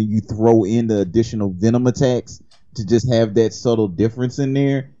rhythm, and you throw in the additional Venom attacks to just have that subtle difference in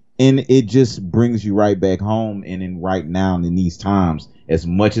there. And it just brings you right back home. And in right now in these times, as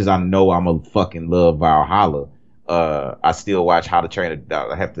much as I know I'm a fucking love Valhalla, I still watch I have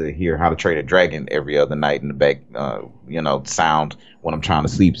to hear How to Train a Dragon every other night in the back, sound when I'm trying to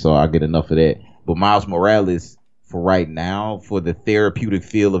sleep. So I get enough of that. But Miles Morales, for right now, for the therapeutic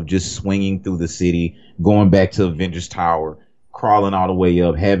feel of just swinging through the city, going back to Avengers Tower, crawling all the way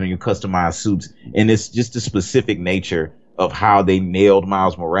up, having your customized suits, and it's just the specific nature of how they nailed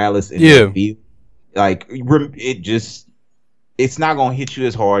Miles Morales in that field. Like it's not gonna hit you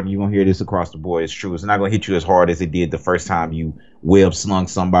as hard, and you're gonna hear this across the board. It's true. It's not gonna hit you as hard as it did the first time you web slung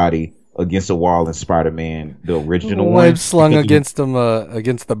somebody against a wall in Spider-Man, the original one. Web slung against them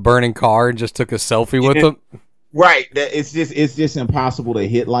against the burning car and just took a selfie with them. Right. It's just impossible to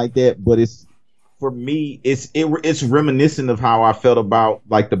hit like that. But for me, it's reminiscent of how I felt about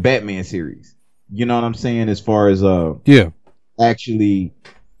like the Batman series. You know what I'm saying? As far as actually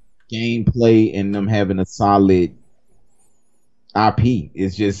gameplay and them having a solid IP.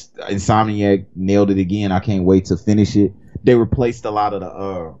 It's just Insomniac nailed it again. I can't wait to finish it. They replaced a lot of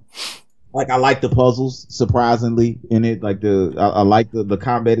the I like the puzzles surprisingly in it. Like I like the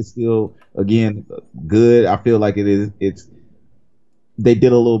combat is still again good. I feel like they did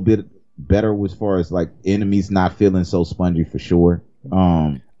a little bit better as far as like enemies not feeling so spongy for sure.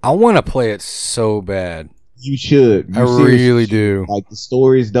 I want to play it so bad. You should. I really do. Like the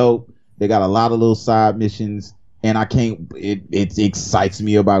story is dope. They got a lot of little side missions, and it excites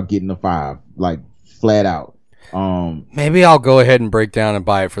me about getting the 5, like flat out. Maybe I'll go ahead and break down and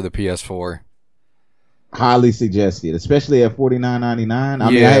buy it for the PS4. Highly suggested, especially at $49.99. I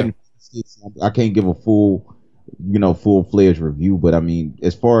mean, I can't give a full-fledged review, but I mean,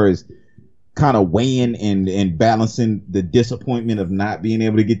 as far as kind of weighing and balancing the disappointment of not being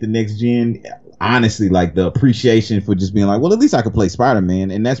able to get the next gen. Honestly, like the appreciation for just being like, well, at least I could play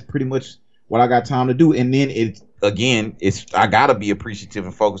Spider-Man, and that's pretty much what I got time to do. And then I gotta be appreciative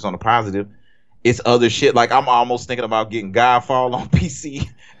and focus on the positive. It's other shit. Like I'm almost thinking about getting Godfall on PC,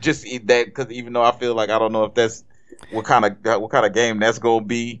 just that because even though I feel like I don't know if that's what kind of game that's gonna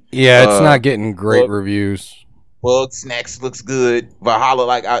be. Yeah, it's not getting great reviews. Bug Snacks looks good.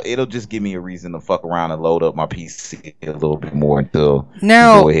 Valhalla, it'll just give me a reason to fuck around and load up my PC a little bit more until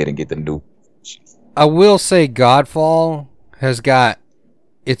now, go ahead and get the new. I will say Godfall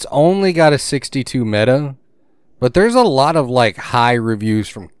it's only got a 62 meta, but there's a lot of like high reviews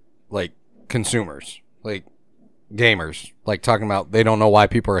from like consumers, like gamers, like talking about they don't know why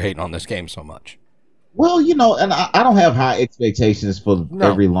people are hating on this game so much. Well, and I don't have high expectations for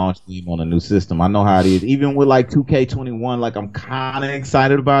every launch game on a new system. I know how it is. Even with like 2K21, like I'm kind of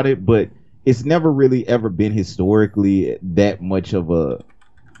excited about it, but it's never really ever been historically that much of a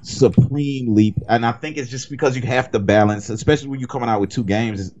supreme leap. And I think it's just because you have to balance, especially when you're coming out with two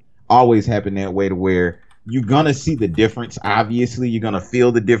games, it's always happened that way to where you're going to see the difference. Obviously, you're going to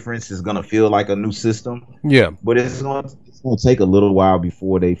feel the difference. It's going to feel like a new system. Yeah. But it's going to take a little while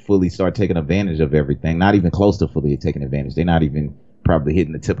before they fully start taking advantage of everything. Not even close to fully taking advantage. They're not even probably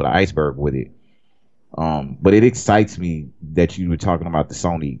hitting the tip of the iceberg with it. But it excites me that you were talking about the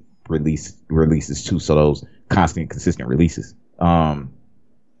Sony releases too. So those constant, consistent releases.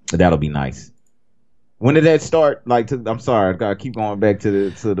 That'll be nice. When did that start? I'm sorry, I gotta keep going back to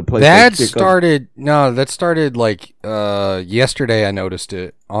the PlayStation. That started like yesterday. I noticed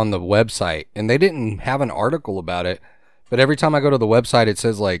it on the website, and they didn't have an article about it. But every time I go to the website, it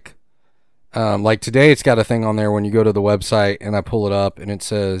says like today, it's got a thing on there when you go to the website, and I pull it up, and it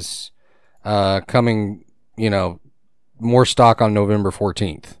says coming, more stock on November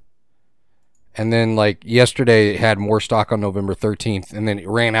 14th. And then, like, yesterday, it had more stock on November 13th, and then it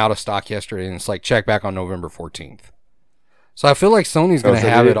ran out of stock yesterday, and it's like, check back on November 14th. So I feel like Sony's going to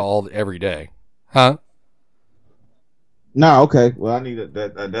have it all every day. Huh? No, okay. Well, I need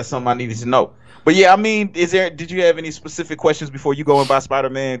that's something I needed to know. But yeah, I mean, did you have any specific questions before you go and buy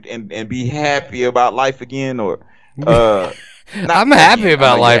Spider-Man and be happy about life again, or? I'm happy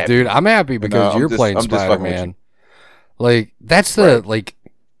about life, dude. I'm happy because you're playing Spider-Man. Like, that's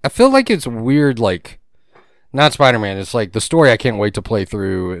I feel like it's weird, like, not Spider-Man, it's like the story I can't wait to play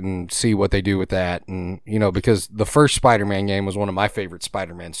through and see what they do with that. And, because the first Spider-Man game was one of my favorite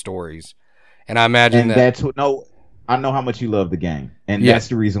Spider-Man stories. And I imagine I know how much you love the game. And that's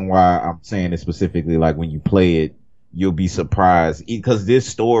the reason why I'm saying it specifically. Like, when you play it, you'll be surprised. Because this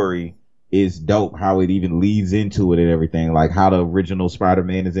story is dope, how it even leads into it and everything. Like, how the original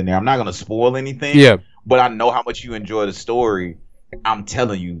Spider-Man is in there. I'm not going to spoil anything. Yeah. But I know how much you enjoy the story. I'm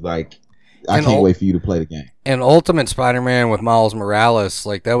telling you, like, I can't wait for you to play the game. And Ultimate Spider-Man with Miles Morales,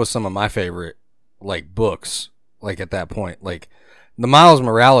 like, that was some of my favorite, like, books, like, at that point. Like, the Miles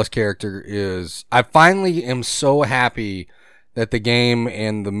Morales character I finally am so happy that the game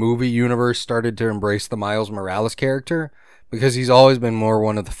and the movie universe started to embrace the Miles Morales character, because he's always been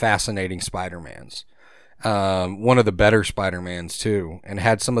one of the fascinating Spider-Mans. One of the better Spider-Mans too, and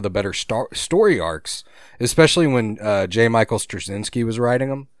had some of the better story arcs, especially when J. Michael Straczynski was writing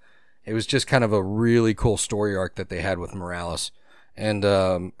them. It was just kind of a really cool story arc that they had with Morales. And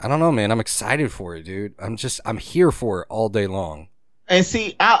I don't know, man, I'm excited for it, dude. I'm here for it all day long. And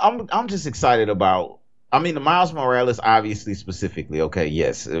see, I'm just excited about, the Miles Morales, obviously, specifically, okay,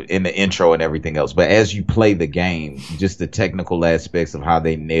 yes, in the intro and everything else. But as you play the game, just the technical aspects of how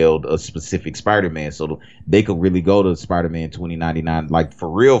they nailed a specific Spider-Man, so they could really go to Spider-Man 2099, like for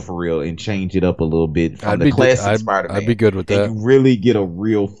real, and change it up a little bit from the classic Spider-Man. I'd be good with that. And you really get a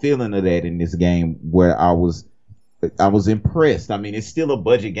real feeling of that in this game, where I was impressed. It's still a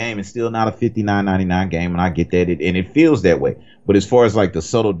budget game. It's still not a $59.99 game, and I get that, and it feels that way. But as far as like the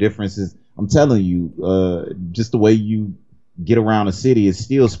subtle differences, I'm telling you, just the way you get around a city is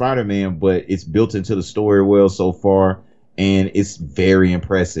still Spider-Man, but it's built into the story well so far, and it's very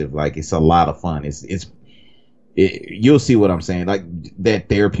impressive. Like, it's a lot of fun. You'll see what I'm saying. Like, that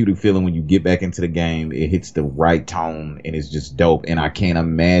therapeutic feeling when you get back into the game, it hits the right tone, and it's just dope. And I can't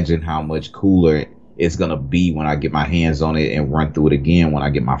imagine how much cooler it's gonna be when I get my hands on it and run through it again when I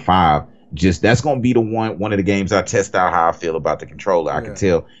get my 5. That's gonna be the one of the games I test out how I feel about the controller. I can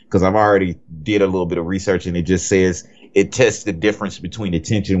tell, because I've already did a little bit of research, and it just says it tests the difference between the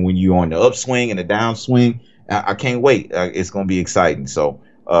tension when you're on the upswing and the downswing. I can't wait. It's gonna be exciting. So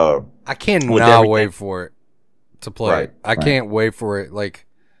I cannot wait for it to play. Right, I can't wait for it. Like,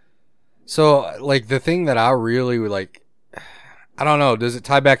 so, like, the thing that I really would like, I don't know. Does it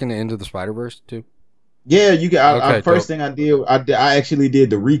tie back into the Spider-Verse too? Yeah, you got. Okay, First thing I did, I actually did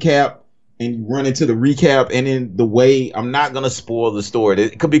the recap, and you run into the recap, and then the way I'm not gonna spoil the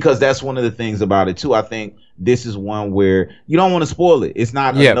story because that's one of the things about it too. I think this is one where you don't want to spoil it. It's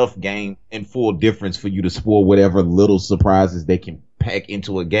not enough game in full difference for you to spoil whatever little surprises they can pack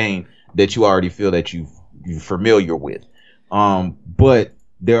into a game that you already feel that you're familiar with. But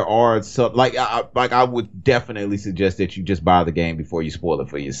there are some I would definitely suggest that you just buy the game before you spoil it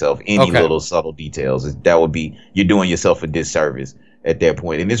for yourself. Any little subtle details, that would be you're doing yourself a disservice at that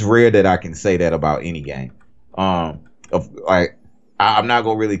point. And it's rare that I can say that about any game. I'm not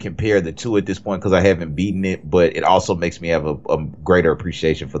gonna really compare the two at this point because I haven't beaten it, but it also makes me have a greater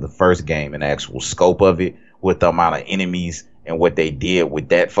appreciation for the first game and the actual scope of it with the amount of enemies and what they did with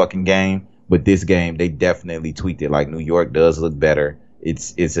that fucking game. But this game, they definitely tweaked it. Like New York does look better.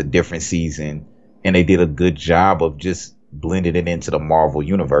 It's a different season, and they did a good job of just blending it into the Marvel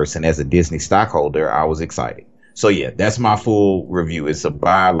universe. And as a Disney stockholder, I was excited. So yeah, that's my full review. It's a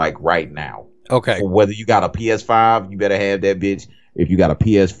buy like right now. Okay. For whether you got a PS5, you better have that bitch. If you got a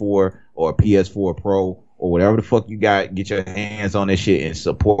PS4 or a PS4 Pro or whatever the fuck you got, get your hands on this shit and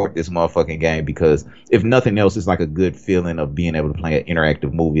support this motherfucking game, because if nothing else, it's like a good feeling of being able to play an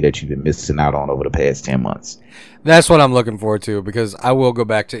interactive movie that you've been missing out on over the past 10 months. That's what I'm looking forward to, because I will go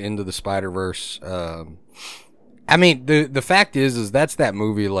back to Into the Spider-Verse. I mean, the fact is that's that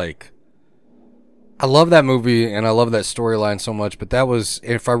movie. Like, I love that movie and I love that storyline so much, but that was,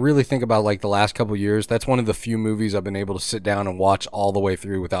 if I really think about like the last couple of years, that's one of the few movies I've been able to sit down and watch all the way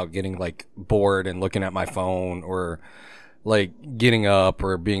through without getting like bored and looking at my phone or like getting up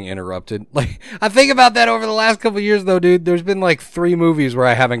or being interrupted. Like, I think about that over the last couple of years though, dude. There's been like 3 movies where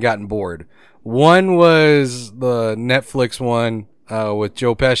I haven't gotten bored. One was the Netflix one with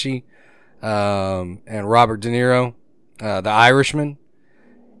Joe Pesci and Robert De Niro, The Irishman.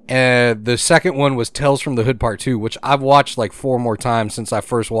 And the second one was Tales from the Hood Part 2, which I've watched like 4 more times since I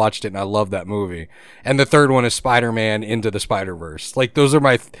first watched it, and I love that movie. And the third one is Spider-Man Into the Spider-Verse. Like, those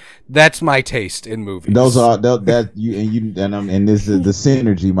are that's my taste in movies. Those are and this is the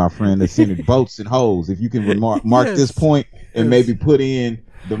synergy, my friend. The synergy, boats and hoes. If you can mark this point and maybe put in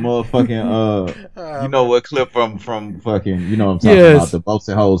the motherfucking you know what clip from fucking, you know what I'm talking about, the boats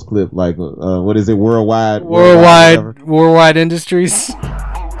and hoes clip, like what is it, worldwide Industries.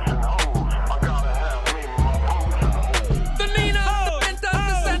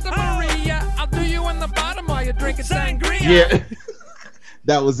 Yeah,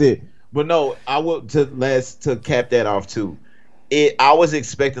 that was it. But no, I will to cap that off too. I was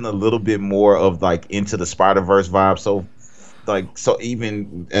expecting a little bit more of like Into the Spider-Verse vibe. So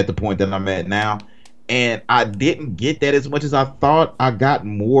even at the point that I'm at now, and I didn't get that as much as I thought. I got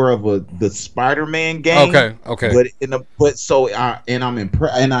more of the Spider-Man game. Okay. I'm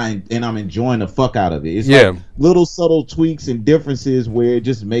impressed, and I'm enjoying the fuck out of it. It's like little subtle tweaks and differences where it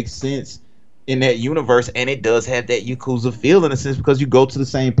just makes sense in that universe, and it does have that Yakuza feel in a sense because you go to the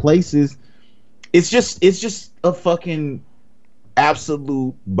same places. It's just a fucking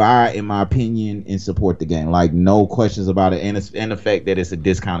absolute buy, in my opinion, and support the game. Like, no questions about it, and the fact that it's a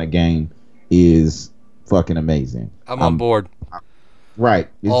discounted game is fucking amazing. I'm on board. Right.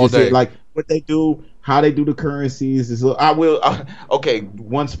 It's all just day. Like what they do, how they do the currencies is. Okay,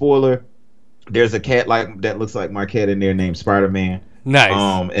 one spoiler. There's a cat that looks like my cat in there named Spider-Man. Nice.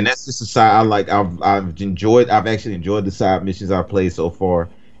 And that's just a side I like. I've actually enjoyed the side missions I've played so far,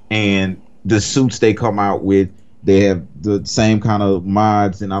 and the suits they come out with, they have the same kind of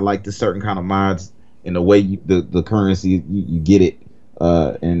mods, and I like the certain kind of mods and the way the currency you get it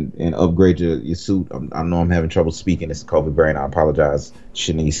and upgrade your suit. I know I'm having trouble speaking. It's a COVID brain. I apologize,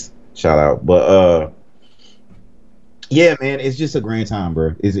 Shanice. Shout out, but yeah, man, it's just a great time,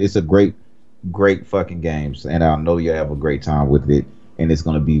 bro. It's a great fucking games, and I know you'll have a great time with it, and it's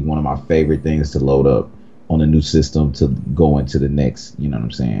going to be one of my favorite things to load up on a new system to go into the next, you know what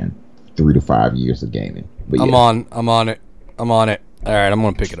I'm saying, 3 to 5 years of gaming. But yeah. I'm on it. All right, I'm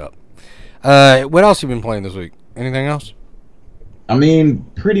going to pick it up. What else have you been playing this week? Anything else? I mean,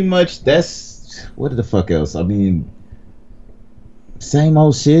 pretty much that's, what the fuck else? I mean, same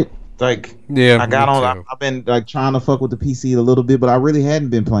old shit. Like, yeah, I've been like trying to fuck with the PC a little bit, but I really hadn't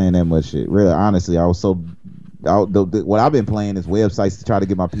been playing that much shit. Really, honestly, I was so. What I've been playing is websites to try to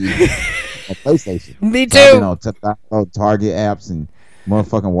get my PC on PlayStation. Me too. So Target apps and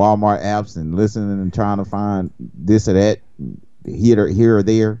motherfucking Walmart apps and listening and trying to find this or that here or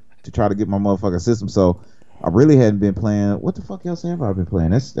there to try to get my motherfucking system. So I really hadn't been playing. What the fuck else have I been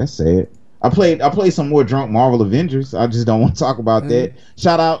playing? That's sad. I played some more Drunk Marvel Avengers. I just don't want to talk about that.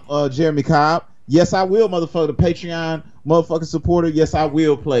 Shout out Jeremy Cobb. Yes, I will, motherfucker. The Patreon motherfucking supporter. Yes, I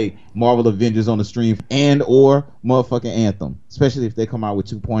will play Marvel Avengers on the stream and or motherfucking Anthem, especially if they come out with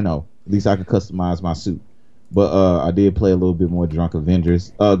 2.0. At least I can customize my suit. But I did play a little bit more Drunk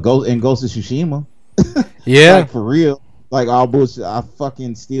Avengers. Ghost of Tsushima. Yeah, like for real. Like all bullshit. I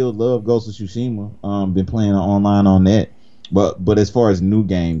fucking still love Ghost of Tsushima. Been playing online on that. But as far as new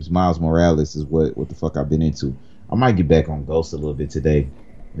games, Miles Morales is what the fuck I've been into. I might get back on Ghost a little bit today.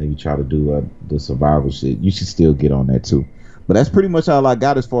 Maybe try to do the survival shit. You should still get on that too. But that's pretty much all I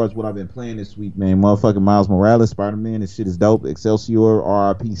got as far as what I've been playing this week, man. Motherfucking Miles Morales, Spider-Man, this shit is dope. Excelsior,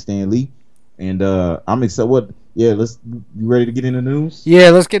 R.I.P. Stan Lee. And I'm excited. You ready to get in the news? Yeah,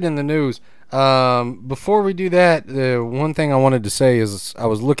 let's get in the news. Before we do that, the one thing I wanted to say is I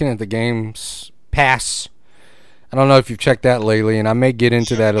was looking at the Games Pass. I don't know if you've checked that lately, and I may get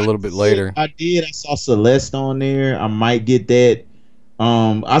into that a little bit later. I did. I saw Celeste on there. I might get that.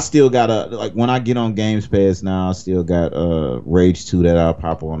 I still got when I get on Games Pass now, I still got Rage 2 that I'll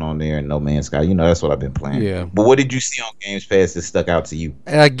pop on there, and No Man's Sky. You know, that's what I've been playing. Yeah. But what did you see on Games Pass that stuck out to you?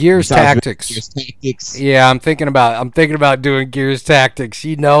 Gears Tactics. Gears Tactics. Yeah, I'm thinking about doing Gears Tactics.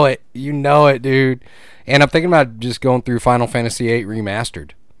 You know it, dude. And I'm thinking about just going through Final Fantasy VIII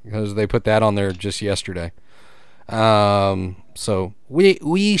Remastered because they put that on there just yesterday. So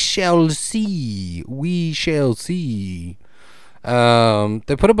we shall see. We shall see.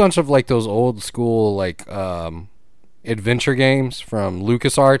 They put a bunch of like those old school like adventure games from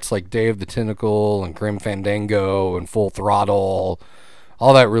LucasArts, like Day of the Tentacle and Grim Fandango and Full Throttle,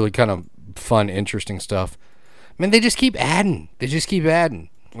 all that really kind of fun, interesting stuff. Man, they just keep adding.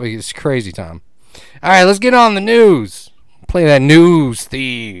 Like, it's crazy time. All right, let's get on the news. Play that news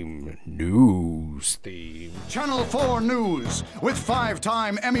theme. Channel 4 News with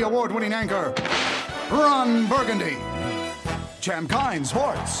 5-time Emmy Award-winning anchor Ron Burgundy. Cham Kine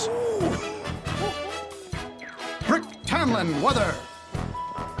Sports. Rick Tamlin Weather.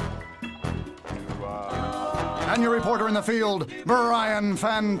 And your reporter in the field, Brian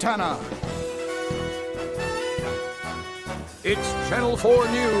Fantana. It's Channel 4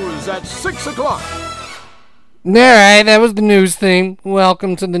 News at 6 o'clock. All right, that was the news theme.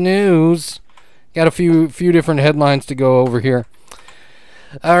 Welcome to the news. Got a few different headlines to go over here.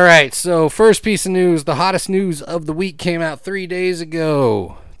 All right, so first piece of news, the hottest news of the week came out 3 days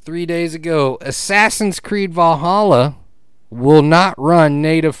ago. Assassin's Creed Valhalla will not run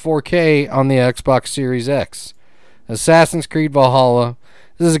native 4K on the Xbox Series X. Assassin's Creed Valhalla.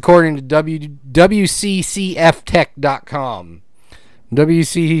 This is according to WCCFtech.com.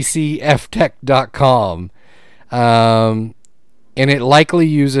 WCCFtech.com. And it likely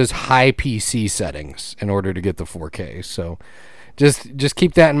uses high PC settings in order to get the 4K. So just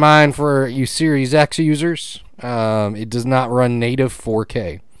keep that in mind for you Series X users. It does not run native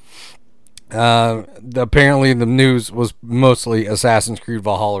 4K. Apparently the news was mostly Assassin's Creed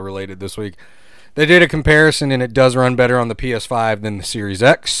Valhalla related this week. They did a comparison and it does run better on the PS5 than the Series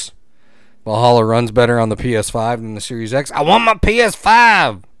X. Valhalla runs better on the PS5 than the Series X. I want my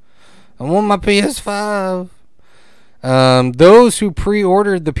PS5. Those who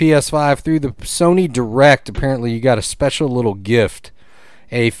pre-ordered the PS5 through the Sony Direct, apparently you got a special little gift.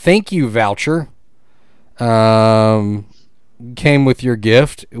 A thank you voucher came with your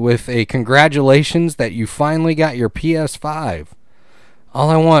gift with a congratulations that you finally got your PS5. All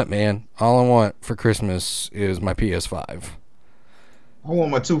I want for Christmas is my PS5. I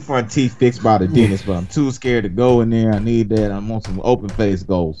want my 2 front teeth fixed by the dentist, but I'm too scared to go in there. I need that. I want some open face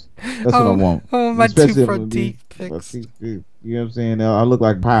goals. That's what I want. Oh, my especially 2 front teeth fixed. You know what I'm saying? I look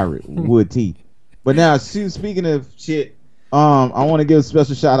like a pirate with wood teeth. But now, speaking of shit, I want to give a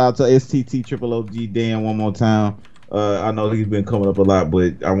special shout out to STT Triple OG Dan one more time. I know he's been coming up a lot,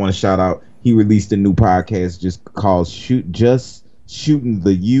 but I want to shout out. He released a new podcast just called Shooting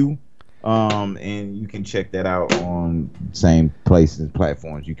the U. And you can check that out on same places,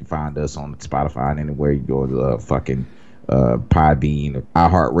 platforms. You can find us on Spotify and anywhere you go to fucking Podbean or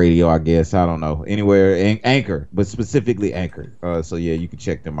iHeartRadio, I guess. I don't know. Anywhere, Anchor, but specifically Anchor. So yeah, you can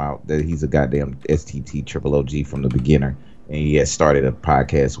check them out. That he's a goddamn STT Triple OG from the beginner. And he has started a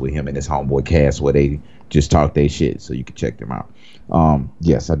podcast with him and his homeboy Cass where they just talk their shit. So you can check them out.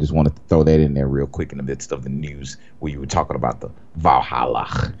 Yes, I just wanted to throw that in there real quick in the midst of the news where you were talking about the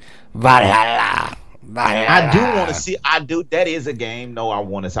Valhalla. I do want to see. That is a game. No, I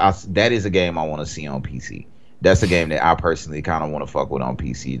want to. That is a game I want to see on PC. That's a game that I personally kind of want to fuck with on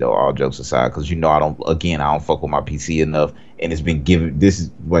PC, though. All jokes aside, because I don't fuck with my PC enough, and it's been given. This is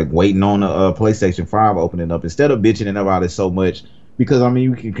like waiting on a PlayStation 5 opening up instead of bitching about it so much. Because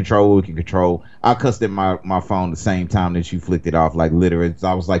we can control. I cussed at my phone the same time that you flicked it off, like literally.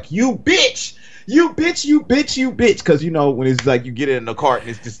 I was like, "You bitch! you bitch, because when it's like you get it in the cart and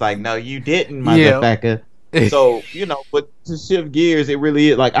it's just like, no, you didn't, motherfucker. Yeah. So but to shift gears, it really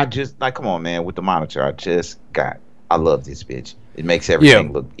is like come on, man, with the monitor, I love this bitch. It makes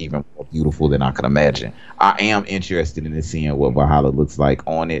everything look even more beautiful than I can imagine. I am interested in seeing what Valhalla looks like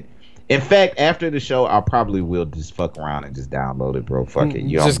on it. In fact, after the show, I probably will just fuck around and just download it, bro. Fuck it.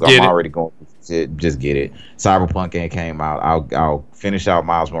 I'm already going to just get it. Cyberpunk ain't came out. I'll finish out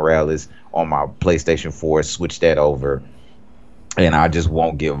Miles Morales on my PlayStation 4, switch that over, and I just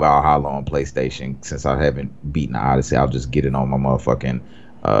won't get Valhalla on PlayStation since I haven't beaten the Odyssey. I'll just get it on my motherfucking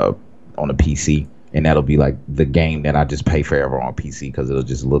on the PC, and that'll be like the game that I just pay forever on PC because it'll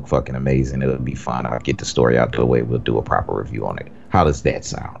just look fucking amazing. It'll be fun. I'll get the story out the way. We'll do a proper review on it. How does that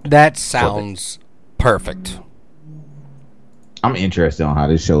sound? That sounds perfect. I'm interested on how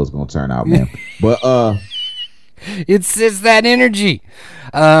this show is going to turn out, man. But it's that energy.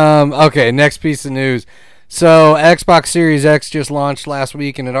 Okay, next piece of news. So Xbox Series X just launched last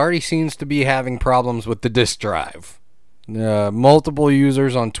week, and it already seems to be having problems with the disk drive. Multiple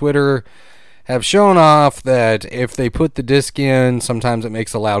users on Twitter have shown off that if they put the disc in, sometimes it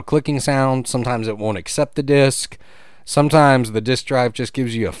makes a loud clicking sound. Sometimes it won't accept the disc. Sometimes the disk drive just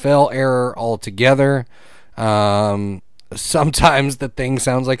gives you a fail error altogether. Sometimes the thing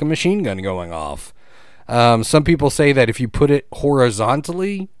sounds like a machine gun going off. Some people say that if you put it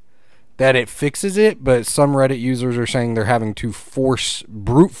horizontally, that it fixes it, but some Reddit users are saying they're having to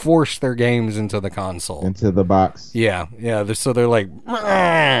brute force their games into the console. Into the box. Yeah. So they're like,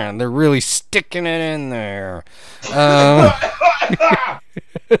 they're really sticking it in there. Sorry,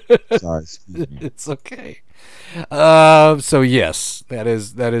 excuse me. It's okay. So yes, that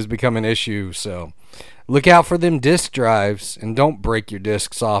is become an issue. So look out for them disk drives, and don't break your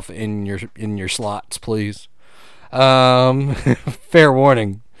discs off in your slots, please. Fair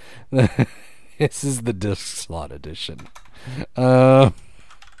warning. This is the disc slot edition. Is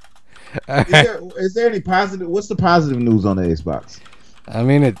there any positive? What's the positive news on the Xbox? I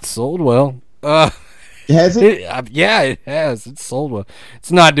mean, it sold well. Has it? Yeah, it has. It's sold well.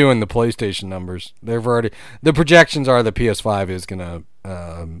 It's not doing the PlayStation numbers. The projections are the PS5 is gonna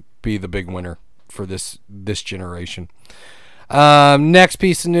be the big winner for this generation. Next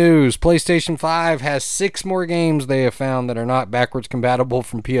piece of news: PlayStation 5 has 6 more games they have found that are not backwards compatible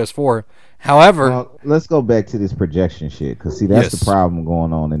from PS4. However, let's go back to this projection shit, because see, that's the problem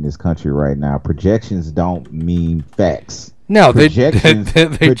going on in this country right now. Projections don't mean facts. No,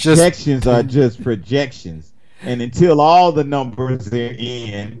 projections are just projections, and until all the numbers are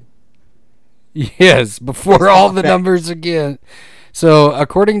in, yes, before all the numbers again. So,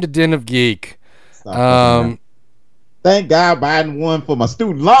 according to Den of Geek, thank God Biden won for my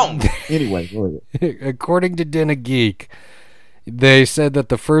student loan. Anyway, go ahead. According to Den of Geek, they said that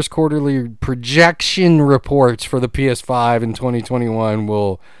the first quarterly projection reports for the PS5 in 2021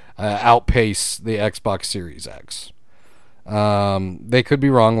 will outpace the Xbox Series X. They could be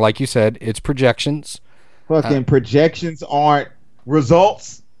wrong. Like you said, it's projections. Fucking projections aren't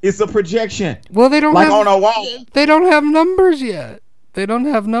results. It's a projection. Well, they don't on a wall. They don't have numbers yet. They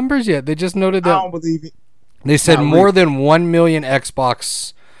just noted that. I don't believe it. They said more than 1 million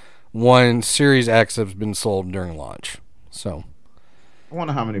Xbox One Series X have been sold during launch. So I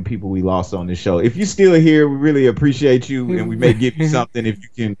wonder how many people we lost on this show. If you're still here, we really appreciate you, and we may give you something if you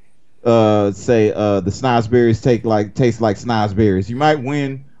can say the snozberries taste like snozberries. You might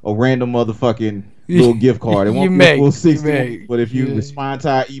win a random motherfucking little gift card. It won't be a full 60, but if you respond to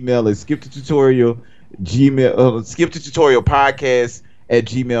our email at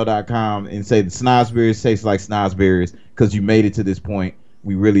skiptotutorialpodcast@gmail.com and say the snozberries taste like snozberries because you made it to this point,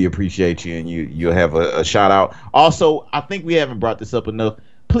 we really appreciate you, and you'll have a shout out. Also, I think we haven't brought this up enough.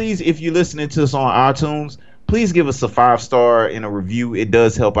 Please, if you're listening to us on iTunes, please give us a 5-star in a review. It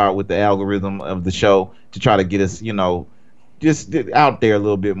does help out with the algorithm of the show to try to get us, just out there a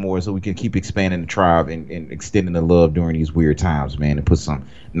little bit more so we can keep expanding the tribe and extending the love during these weird times, man, and put some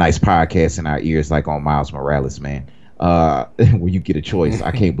nice podcasts in our ears like on Miles Morales, man. Where you get a choice.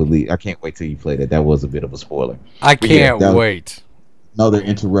 I can't wait till you play that. That was a bit of a spoiler. I can't wait. Another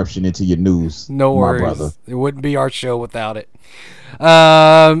interruption into your news. No worries. Brother. It wouldn't be our show without it.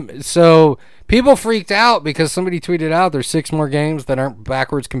 So people freaked out because somebody tweeted out there's 6 more games that aren't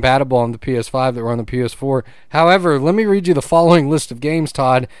backwards compatible on the PS5 that were on the PS4. However, let me read you the following list of games,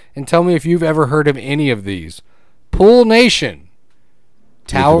 Todd, and tell me if you've ever heard of any of these. Pool Nation,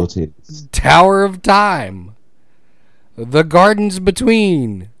 Tower of Time, The Gardens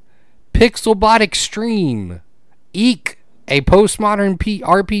Between, Pixelbot Extreme, Eek, a postmodern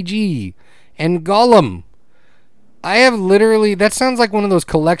RPG, and Gollum. I have literally, that sounds like one of those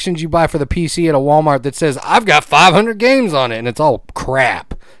collections you buy for the PC at a Walmart that says, I've got 500 games on it, and it's all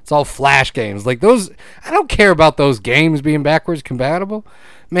crap. It's all Flash games. Like those, I don't care about those games being backwards compatible.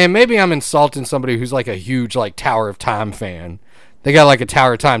 Man, maybe I'm insulting somebody who's like a huge like Tower of Time fan. They got like a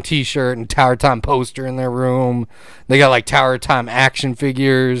Tower of Time t-shirt and Tower of Time poster in their room. They got like Tower of Time action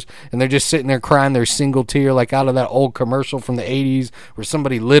figures, and they're just sitting there crying their single tear like out of that old commercial from the 80s where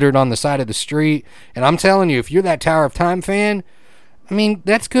somebody littered on the side of the street. And I'm telling you, if you're that Tower of Time fan, I mean,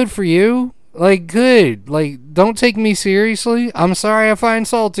 that's good for you. Like, good. Like, don't take me seriously. I'm sorry if I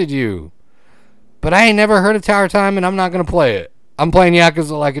insulted you. But I ain't never heard of Tower of Time, and I'm not going to play it. I'm playing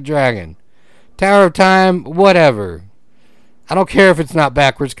Yakuza Like a Dragon. Tower of Time, whatever. I don't care if it's not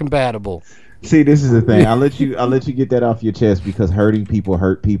backwards compatible. See, this is the thing. I'll let you get that off your chest because hurting people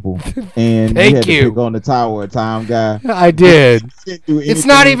hurt people. And Thank you had you. to pick on the Tower of Time guy. I did. It's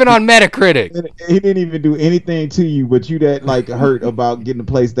not even on. on Metacritic. He didn't even do anything to you, but you that like hurt about getting a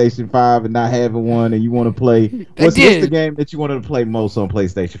PlayStation 5 and not having one, and you want to play. What's the game that you wanted to play most on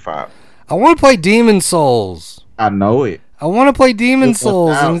PlayStation 5? I want to play Demon Souls. I know it. I want to play Demon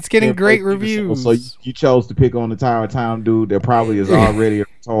Souls, and it's getting great reviews. So you chose to pick on the Tower of Time dude that probably is already a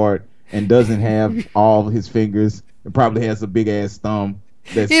retard and doesn't have all his fingers and probably has a big ass thumb.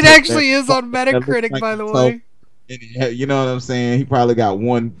 It actually is on Metacritic, by the way. And you know what I'm saying? He probably got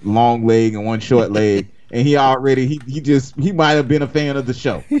one long leg and one short leg, and he might have been a fan of the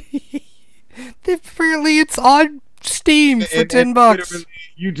show. It's on Steam for $10.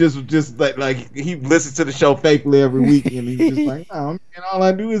 You just like he listens to the show faithfully every week, and he's just like, oh man, all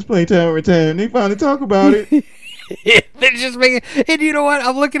I do is play Tower of Time. They finally talk about it. They're just making, and you know what?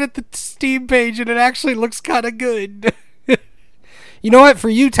 I'm looking at the Steam page, and it actually looks kind of good. You know what? For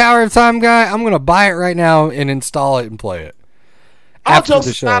you, Tower of Time guy, I'm gonna buy it right now and install it and play it. After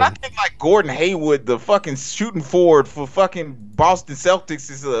the show. I think like Gordon Hayward, the fucking shooting forward for fucking Boston Celtics,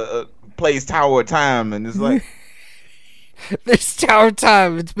 is plays Tower of Time, and it's like. This Tower of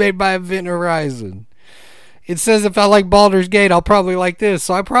Time, it's made by Event Horizon. It says if I like Baldur's Gate, I'll probably like this,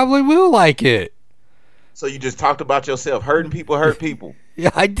 so I probably will like it. So you just talked about yourself. Hurting people hurt people. Yeah,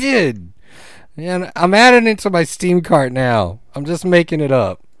 I did. And I'm adding it to my Steam cart now. I'm just making it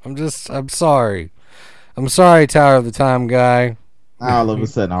up. I'm sorry. I'm sorry, Tower of the Time guy. All of a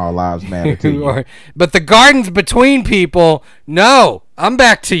sudden, all lives matter to you. But the gardens between people, no. I'm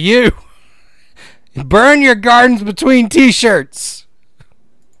back to you. Burn your gardens between t-shirts.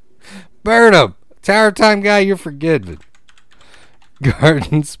 Burn them. Tower of Time guy, you're forgiven.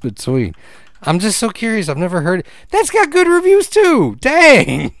 Gardens between. I'm just so curious. I've never heard it. That's got good reviews too.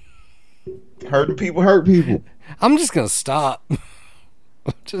 Dang. Hurting people hurt people. I'm just going to stop.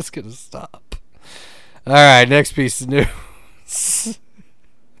 I'm just going to stop. All right, next piece of news.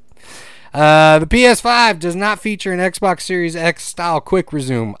 The PS5 does not feature an Xbox Series X style quick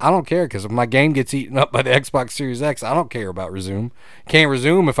resume. I don't care because if my game gets eaten up by the Xbox Series X, I don't care about resume. Can't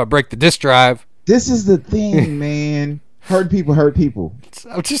resume if I break the disk drive. This is the thing, man. Hurt people hurt people.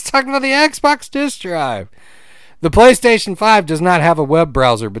 I'm just talking about the Xbox disk drive. The PlayStation 5 does not have a web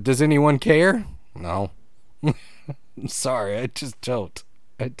browser, but does anyone care? No. I'm sorry, I just don't.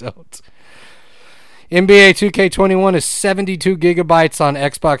 I don't. NBA 2K21 is 72 gigabytes on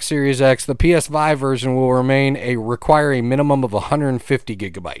Xbox Series X. The PS5 version will require a minimum of 150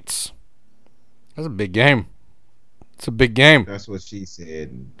 gigabytes. That's a big game. It's a big game. That's what she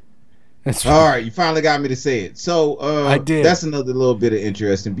said. That's all right. You finally got me to say it. So I did. That's another little bit of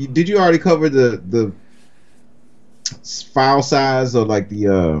interesting. Did you already cover the file size or like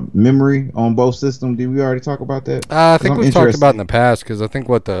the memory on both systems? Did we already talk about that? I think we've talked about it in the past because I think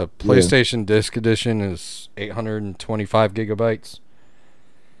what the PlayStation Disc Edition is 825 gigabytes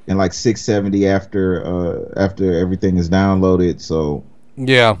and like 670 after everything is downloaded. So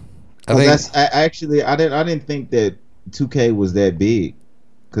yeah, I didn't think that 2K was that big.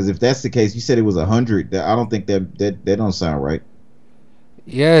 Because if that's the case, you said it was 100. I don't think that don't sound right.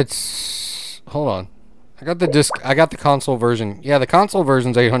 Yeah, it's. Hold on. I got the console version. Yeah, the console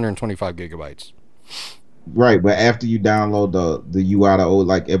version's 825 gigabytes. Right, but after you download the UI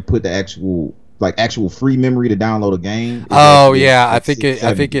to put the actual free memory to download a game. Oh yeah, I think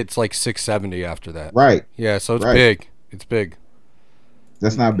it's like 670 after that. Right. Yeah, so it's big. It's big.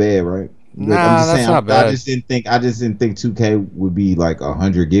 That's not bad, right? Nah, that's not bad. I just didn't think 2K would be like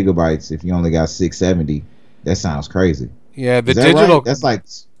 100 gigabytes if you only got 670. That sounds crazy. Yeah, the digital. Right? That's like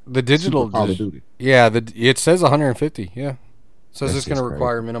the digital. Call of Duty. Yeah, it says 150. Yeah, it says it's going to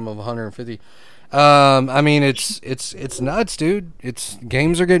require a minimum of 150. I mean, it's nuts, dude.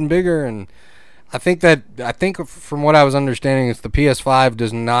 Games are getting bigger, and I think from what I was understanding, it's the PS5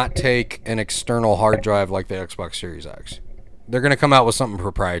 does not take an external hard drive like the Xbox Series X. They're going to come out with something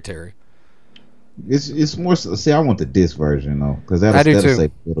proprietary. It's more. See, I want the disc version though, because that'll save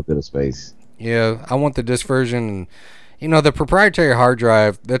a little bit of space. Yeah, I want the disc version. And, the proprietary hard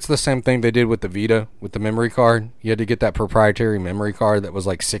drive, that's the same thing they did with the Vita, with the memory card. You had to get that proprietary memory card that was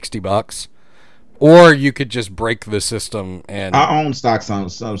like $60. Or you could just break the system. And I own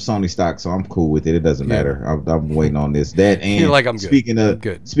Sony stock, so I'm cool with it. It doesn't matter. I'm waiting on this. That and you're like, I'm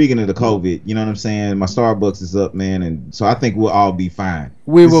good. Speaking of the COVID, you know what I'm saying? My Starbucks is up, man, and so I think we'll all be fine.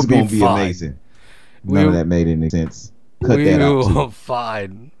 This is going to be amazing. None of that made any sense. Cut that out. We will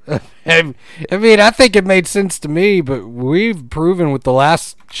fine. I mean, I think it made sense to me, but we've proven with the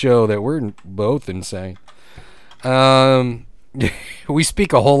last show that we're both insane. We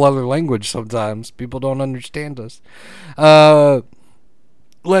speak a whole other language sometimes. People don't understand us.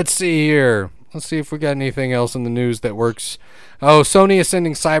 Let's see here. Let's see if we got anything else in the news that works. Oh, Sony is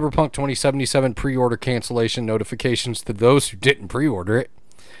sending Cyberpunk 2077 pre-order cancellation notifications to those who didn't pre-order it.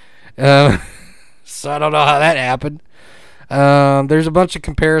 So I don't know how that happened. There's a bunch of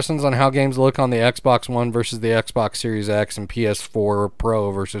comparisons on how games look on the Xbox One versus the Xbox Series X and PS4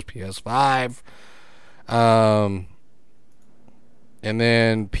 Pro versus PS5. And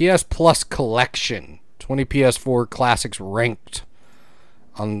then PS Plus Collection, 20 PS4 classics ranked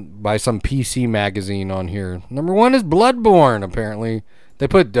by some PC magazine on here. Number 1 is Bloodborne, apparently. They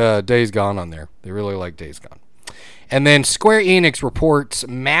put Days Gone on there. They really like Days Gone. And then Square Enix reports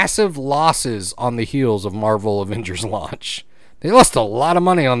massive losses on the heels of Marvel Avengers launch. They lost a lot of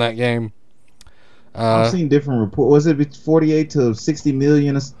money on that game. I've seen different reports. Was it 48 to 60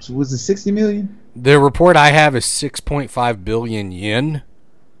 million? Was it 60 million? The report I have is 6.5 billion yen.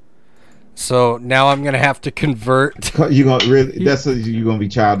 So now I'm gonna have to convert. You gonna really? That's you gonna be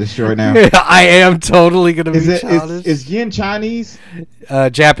childish right now. I am totally gonna be childish. Is yen Chinese?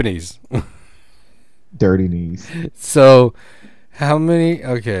 Japanese. Dirty knees. So, how many?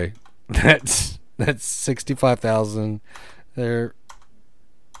 Okay, that's 65,000. There.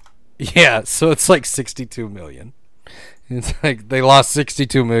 Yeah, so it's like 62 million. It's like they lost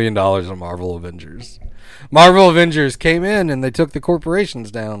 $62 million on Marvel Avengers. Marvel Avengers came in and they took the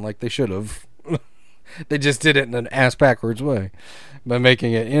corporations down like they should have. They just did it in an ass backwards way by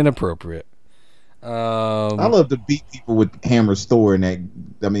making it inappropriate. I love to beat people with Hammer's Thor and that.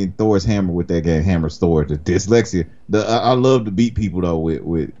 I mean, Thor's hammer with that game, Hammer's Thor. The dyslexia. I love to beat people though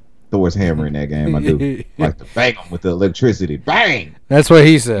with Thor's hammer in that game. I do like to bang them with the electricity. Bang. That's what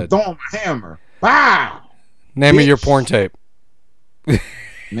he said. Throwing my hammer. Wow. Name of your porn tape.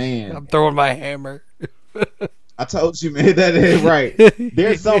 Man, I'm throwing my hammer. I told you, man, that ain't right.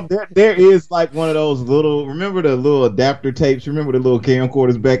 There's there is like one of those little. Remember the little adapter tapes? Remember the little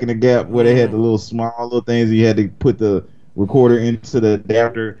camcorders back in the Gap where they had the little small little things you had to put the recorder into the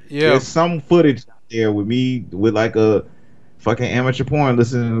adapter? Yeah. There's some footage out there with me with like a fucking amateur porn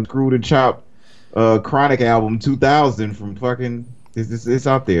listening to Crude and Chop Chronic album 2000 from fucking. It's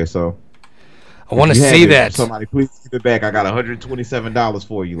out there, so. I want to see that. Somebody please give it back. I got $127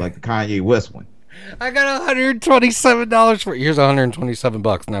 for you, like the Kanye West one. I got $127 for you. Here's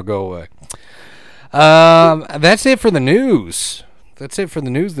 $127. Now go away. That's it for the news. That's it for the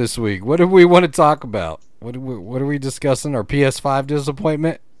news this week. What do we want to talk about? What are we discussing? Our PS5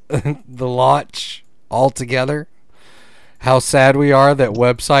 disappointment, the launch altogether. How sad we are that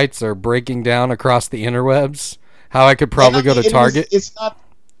websites are breaking down across the interwebs. How I could probably go to Target.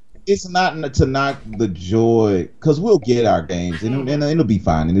 It's not to knock the joy, because we'll get our games and it'll be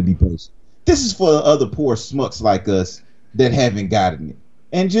fine and it'll be posted. This is for other poor smucks like us that haven't gotten it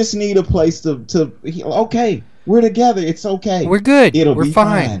and just need a place to okay, we're together. It's okay. We're good. We're be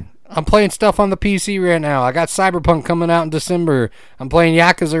fine. I'm playing stuff on the PC right now. I got Cyberpunk coming out in December. I'm playing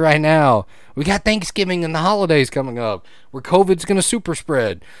Yakuza right now. We got Thanksgiving and the holidays coming up where COVID's going to super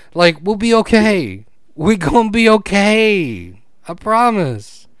spread. Like, we'll be okay. We going to be okay. I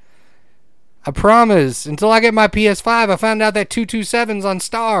promise. Until I get my PS5, I found out that 227's on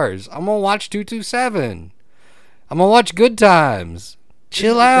Stars. I'm going to watch 227. I'm going to watch Good Times.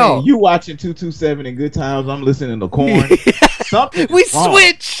 Chill out. You watching 227 and Good Times. I'm listening to Korn. We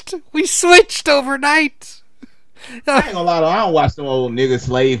switched overnight. I ain't gonna lie though, I don't watch them old nigga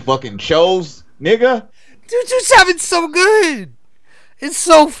slave fucking shows, nigga. 227's so good. It's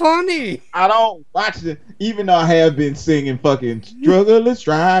so funny. I don't watch it, even though I have been singing fucking struggle is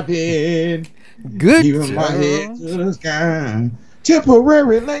driving. Good Even my head to the sky.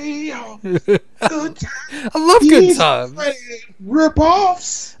 Temporary layoff. Good time. I love Good Times.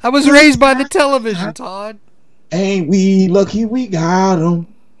 Rip-offs. I was raised by the television, Todd. Ain't we lucky we got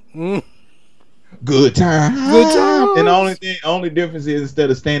them. Good time. Good times. And the only difference is instead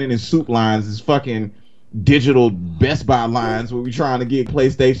of standing in soup lines, is fucking digital Best Buy lines where we trying to get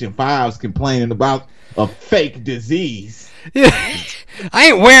PlayStation 5s complaining about a fake disease. I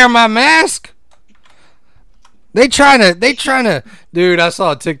ain't wearing my mask. They trying to, dude, I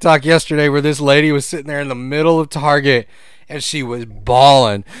saw a TikTok yesterday where this lady was sitting there in the middle of Target and she was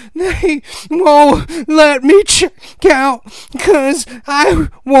bawling. They won't let me check out because I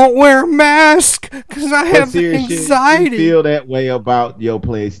won't wear a mask because I have anxiety. You feel that way about your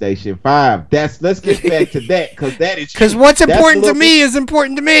PlayStation 5. Let's get back to that because what's important to me is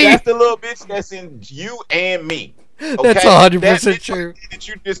important to me. That's the little bitch that's in you and me. Okay? That's 100% true. That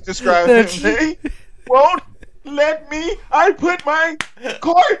you just described me won't let me. I put my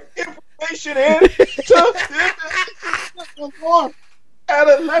card information in at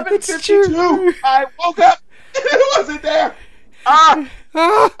 11:52. I woke up. It wasn't there. I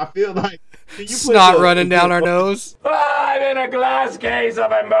feel like snot running down our nose. I'm in a glass case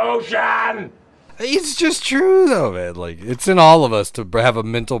of emotion. It's just true though, man. Like, it's in all of us to have a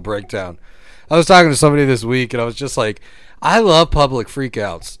mental breakdown. I was talking to somebody this week and I was just like, I love public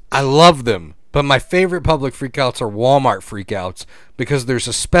freakouts. I love them. But my favorite public freakouts are Walmart freakouts because there's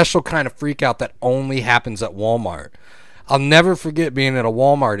a special kind of freakout that only happens at Walmart. I'll never forget being at a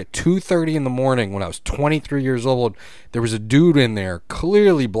Walmart at 2:30 in the morning when I was 23 years old. There was a dude in there,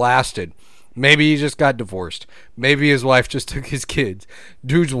 clearly blasted. Maybe he just got divorced. Maybe his wife just took his kids.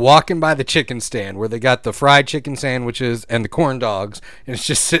 Dude's walking by the chicken stand where they got the fried chicken sandwiches and the corn dogs, and it's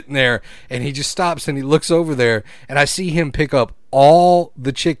just sitting there, and he just stops and he looks over there, and I see him pick up all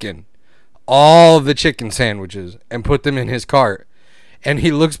the chicken sandwiches and put them in his cart. And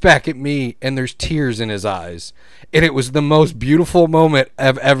he looks back at me and there's tears in his eyes. And it was the most beautiful moment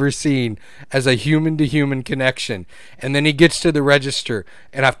I've ever seen as a human to human connection. And then he gets to the register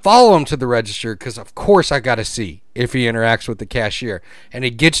and I follow him to the register because of course I got to see if he interacts with the cashier. And he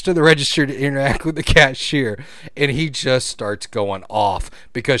gets to the register to interact with the cashier and he just starts going off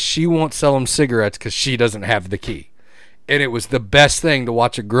because she won't sell him cigarettes because she doesn't have the key. And it was the best thing to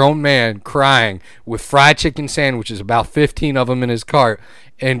watch a grown man crying with fried chicken sandwiches, about 15 of them in his cart,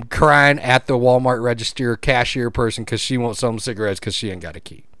 and crying at the Walmart register cashier person because she won't sell him cigarettes because she ain't got a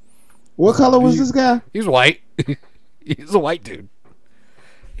key. What color was this guy? He was white. He's a white dude.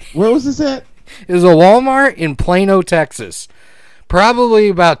 Where was this at? It was a Walmart in Plano, Texas. Probably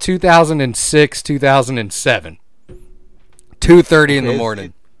about 2006, 2007. 2:30 in the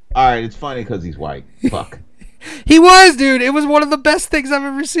morning. All right, it's funny because he's white. Fuck. He was, dude. It was one of the best things I've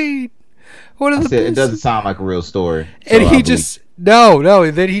ever seen. One of the best. It doesn't sound like a real story. And he just no.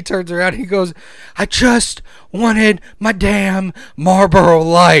 And then he turns around. And he goes, "I just wanted my damn Marlboro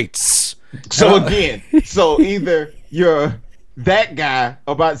Lights." So again, either you're that guy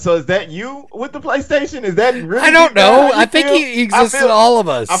so is that you with the PlayStation? Is that really? I don't know. I think he exists in all of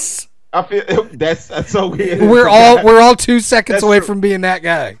us. I feel that's so weird. We're all 2 seconds away from being that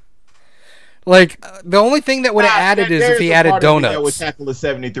guy. Like, the only thing that would have added is if he added donuts. That would tackle a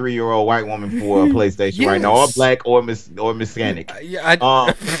 73-year-old white woman for a PlayStation right now, or black or Hispanic.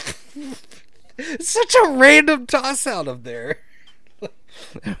 Such a random toss out of there.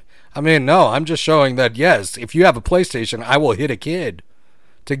 I mean, no, I'm just showing that, yes, if you have a PlayStation, I will hit a kid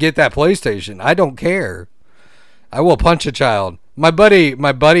to get that PlayStation. I don't care. I will punch a child. My buddy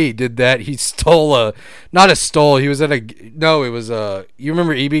did that. He stole he was at you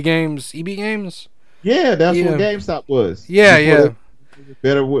remember EB Games? EB Games? Yeah, that's what GameStop was. Yeah.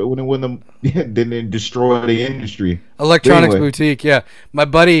 Better when them didn't destroy the industry. Electronics Boutique, yeah. My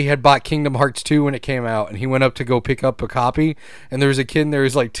buddy had bought Kingdom Hearts 2 when it came out, and he went up to go pick up a copy, and there was a kid in there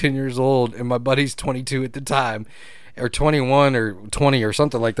who's like 10 years old, and my buddy's 22 at the time. Or 21 or 20 or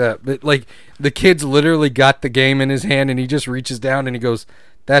something like that. But like the kid's literally got the game in his hand and he just reaches down and he goes,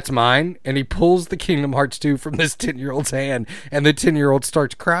 "That's mine." And he pulls the Kingdom Hearts 2 from this 10-year-old's hand and the 10-year-old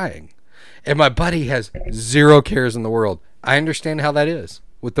starts crying. And my buddy has zero cares in the world. I understand how that is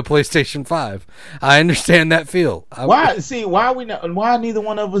with the PlayStation 5. I understand that feel. Why neither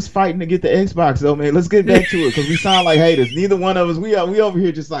one of us fighting to get the Xbox though, man? Let's get back to it because we sound like haters. Neither one of us. We over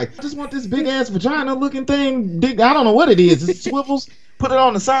here just like, I just want this big ass vagina looking thing. I don't know what it is. It swivels. Put it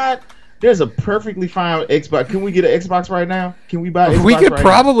on the side. There's a perfectly fine Xbox. Can we get an Xbox right now? Can we buy an Xbox We could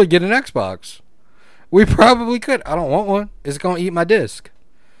probably get an Xbox. We probably could. I don't want one. It's going to eat my disc.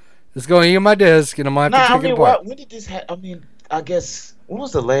 It's going to eat my disc and I might have to take it apart. When did this happen? I guess, when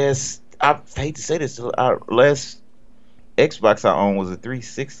was the last, I hate to say this, our last Xbox I owned was a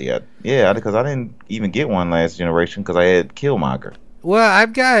 360. Because I didn't even get one last generation because I had Killmonger. Well,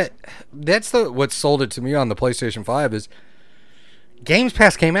 that's what sold it to me on the PlayStation 5 is Games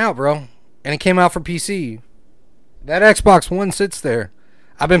Pass came out, bro. and it came out for PC. That Xbox One sits there.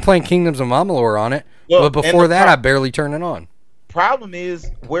 I've been playing Kingdoms of Amalur on it, but before that, I barely turned it on. Problem is,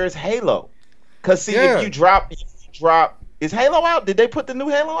 where's Halo? Because see, if you drop, is Halo out? Did they put the new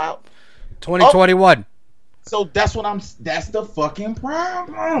Halo out? 2021. So that's the fucking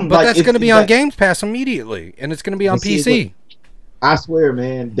problem. But that's going to be on Games Pass immediately, and it's going to be on PC. I swear,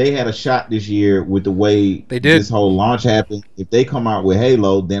 man, they had a shot this year with the way this whole launch happened. If they come out with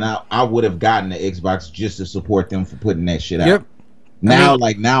Halo, then I would have gotten the Xbox just to support them for putting that shit out. Yep. Now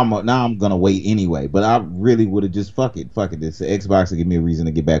I'm gonna wait anyway. But I really would have just fuck it. This the Xbox will give me a reason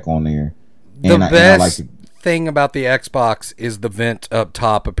to get back on there. The best thing about the Xbox is the vent up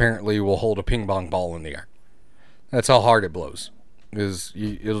top apparently will hold a ping pong ball in the air. That's how hard it blows.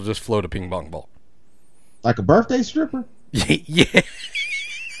 It'll just float a ping pong ball. Like a birthday stripper? Yeah.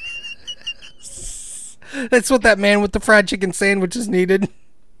 That's what that man with the fried chicken sandwiches needed.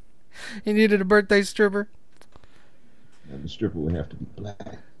 He needed a birthday stripper. And the stripper would have to be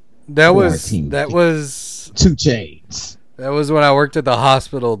black. That was 2 Chainz. That was when I worked at the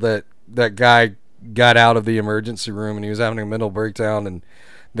hospital that guy got out of the emergency room and he was having a mental breakdown and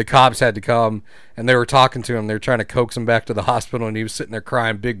the cops had to come and they were talking to him. They were trying to coax him back to the hospital and he was sitting there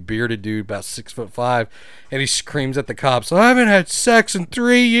crying, big bearded dude, about 6'5", and he screams at the cops, "I haven't had sex in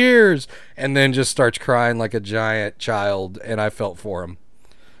 3 years," and then just starts crying like a giant child, and I felt for him.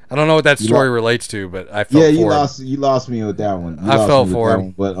 I don't know what that story relates to, but I felt for him. You lost me with that one. I felt for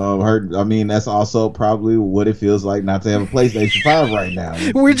him. But that's also probably what it feels like not to have a PlayStation 5 right now.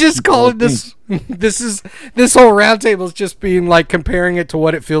 We're just calling this whole roundtable is just being like comparing it to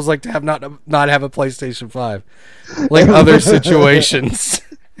what it feels like to have not have a PlayStation 5. Like other situations.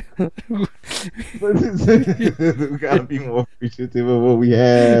 We gotta be more appreciative of what we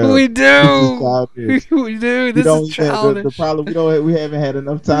have. We do. We do. This is childish. The problem we haven't had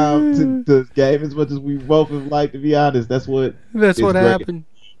enough time to game as much as we both have liked. To be honest, that's what happened.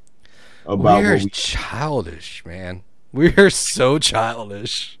 We're childish, man. We are so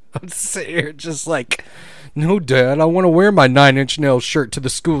childish. I'm sitting here just like, no, Dad, I want to wear my 9-inch nail shirt to the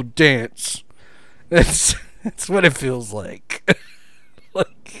school dance. That's what it feels like.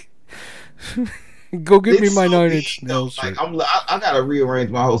 Like, go get me my 9-inch nail shirt. I gotta rearrange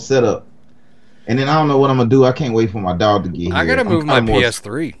my whole setup, and then I don't know what I'm gonna do. I can't wait for my dog to get here. I gotta move my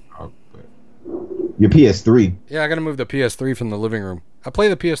PS3. Your PS3? Yeah, I gotta move the PS3 from the living room. I play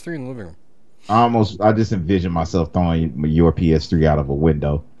the PS3 in the living room. I just envision myself throwing your PS3 out of a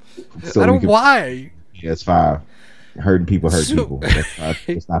window. So why? PS5. Hurting people hurt people.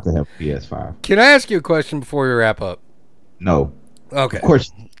 It's not to have a PS5. Can I ask you a question before we wrap up? No. Okay. Of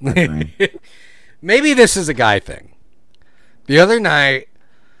course. Maybe this is a guy thing. The other night,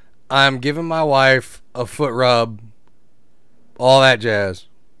 I'm giving my wife a foot rub, all that jazz.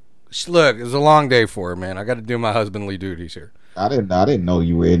 Look, it was a long day for her, man. I got to do my husbandly duties here. I didn't know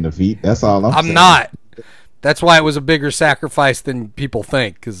you were in the feet. That's all I'm saying. I'm not. That's why it was a bigger sacrifice than people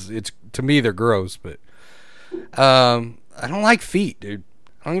think, because to me they're gross. But I don't like feet, dude.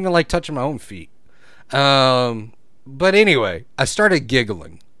 I don't even like touching my own feet. But anyway, I started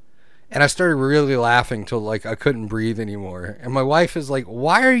giggling. And I started really laughing till like I couldn't breathe anymore. And my wife is like,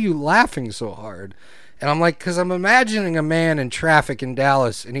 "Why are you laughing so hard?" And I'm like, "Because I'm imagining a man in traffic in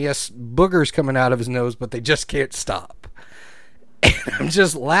Dallas and he has boogers coming out of his nose, but they just can't stop." And I'm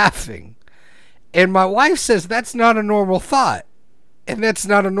just laughing. And my wife says that's not a normal thought. And that's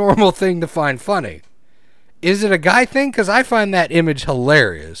not a normal thing to find funny. Is it a guy thing? Because I find that image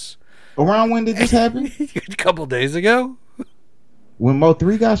hilarious. Around when did this happen? A couple days ago. When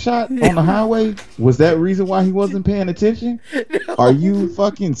Mo3 got shot on the highway? Was that reason why he wasn't paying attention? No. Are you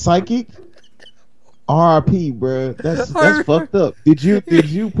fucking psychic? RIP, bro. That's fucked up. Did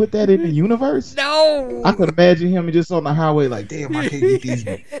you put that in the universe? No. I could imagine him just on the highway like, damn, I can't get these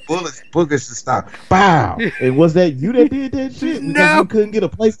boogers to stop. Bow. And was that you that did that shit? No. You couldn't get a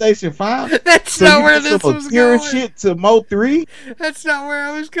PlayStation 5? That's so not where this was going. Shit to Mo3? That's not where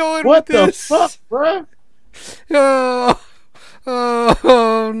I was going what with this. What the fuck, bro?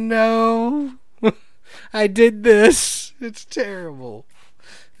 Oh no. I did this. It's terrible.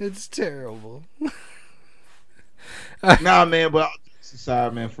 It's terrible. Nah, man, but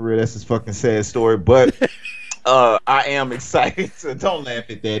sorry, man, for real, that's his fucking sad story. But I am excited. So don't laugh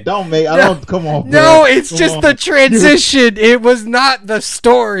at that. Come on, bro. No, it's just the transition. It was not the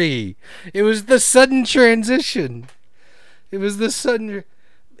story. It was the sudden transition. It was the sudden.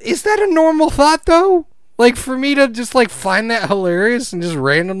 Is that a normal thought though? Like for me to just like find that hilarious and just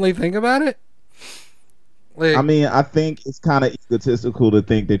randomly think about it? I mean, I think it's kind of egotistical to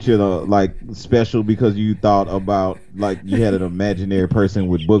think that you're special because you thought about you had an imaginary person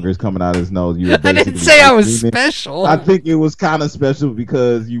with boogers coming out of his nose. You were I didn't say I was special. I think it was kind of special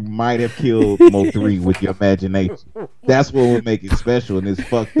because you might have killed Mo3 with your imagination. That's what would make it special, and it's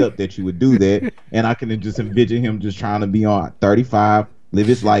fucked up that you would do that. And I can just envision him just trying to be on 35, live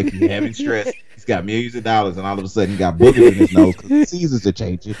his life, he's having stress. He's got millions of dollars, and all of a sudden he got boogers in his nose because the seasons are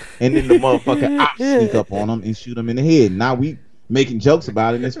changing. And then the motherfucking ops sneak up on him and shoot him in the head. Now we making jokes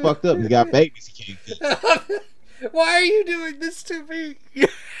about it, and it's fucked up. He got babies he can't feed. Why are you doing this to me?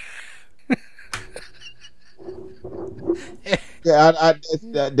 Yeah,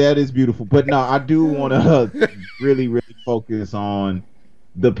 that is beautiful. But no, I do want to really, really focus on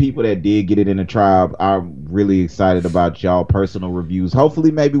the people that did get it in the tribe. I'm really excited about y'all personal reviews. Hopefully,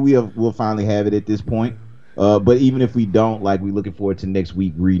 maybe we'll finally have it at this point. But even if we don't, we looking forward to next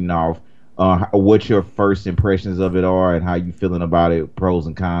week reading off what your first impressions of it are and how you feeling about it, pros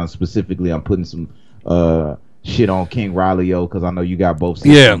and cons. Specifically, I'm putting some shit on King Ralio because I know you got both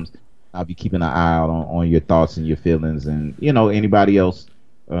systems. Yeah. I'll be keeping an eye out on your thoughts and your feelings, and anybody else.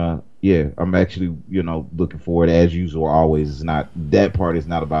 I'm actually looking forward as usual. Always, it's not that part is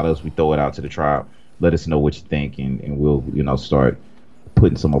not about us. We throw it out to the tribe. Let us know what you think, and we'll start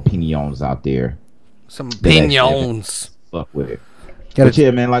putting some opinions out there. Some opinions. Fuck with it. But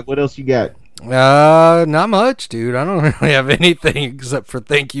yeah, man. What else you got? Not much, dude. I don't really have anything except for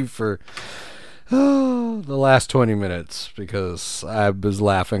thank you for the last 20 minutes because I was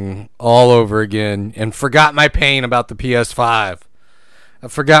laughing all over again and forgot my pain about the PS5. I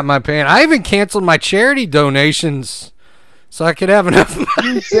forgot my pain. I even canceled my charity donations so I could have enough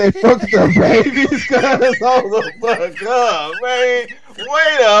money. You said fuck the babies, cuz hold the fuck up, man.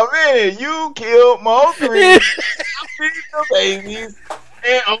 Wait a minute. You killed Mo3, feed the babies,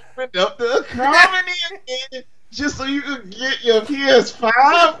 and opened up the economy again just so you could get your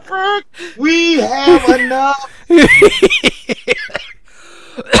PS5, bro. We have enough.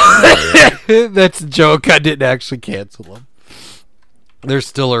 That's a joke. I didn't actually cancel them. They're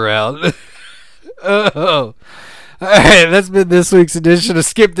still around. Oh. Alright, that's been this week's edition of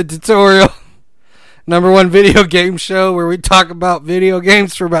Skip the Tutorial. #1 video game show where we talk about video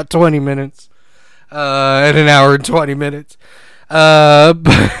games for about 20 minutes. At an hour and 20 minutes. But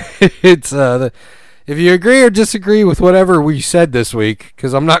it's if you agree or disagree with whatever we said this week,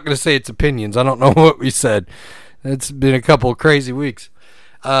 because I'm not going to say it's opinions. I don't know what we said. It's been a couple of crazy weeks.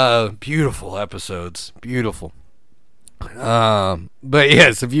 Beautiful episodes. Beautiful. But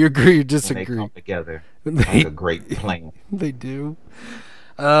yes, if you agree or disagree, they come together like a great plan. They do.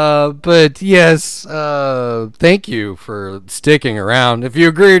 But yes, thank you for sticking around. If you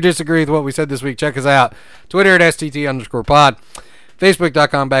agree or disagree with what we said this week, check us out. Twitter at STT_pod.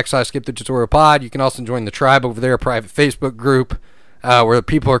 Facebook.com/SkipTheTutorialPod. You can also join the tribe over there, a private Facebook group where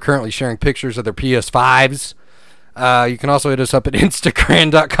people are currently sharing pictures of their PS5s. You can also hit us up at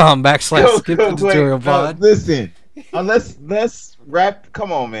Instagram.com/SkipTheTutorialPod. Listen. Let's wrap.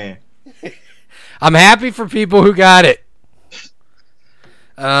 Come on, man. I'm happy for people who got it.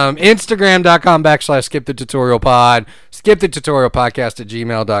 Instagram.com/SkipTheTutorialPod.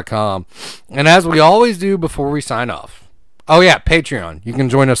 SkipTheTutorialPodcast@gmail.com. And as we always do before we sign off. Oh yeah, Patreon. You can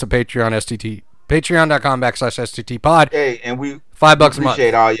join us at Patreon STT. Patreon.com/STTpod. Hey, and we $5 a month.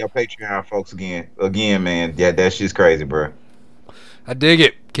 Appreciate all your Patreon folks again, man. Yeah, that shit's crazy, bro. I dig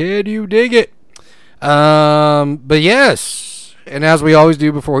it. Kid, you dig it. But yes, and as we always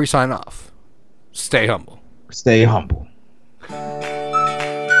do before we sign off, stay humble. Stay humble.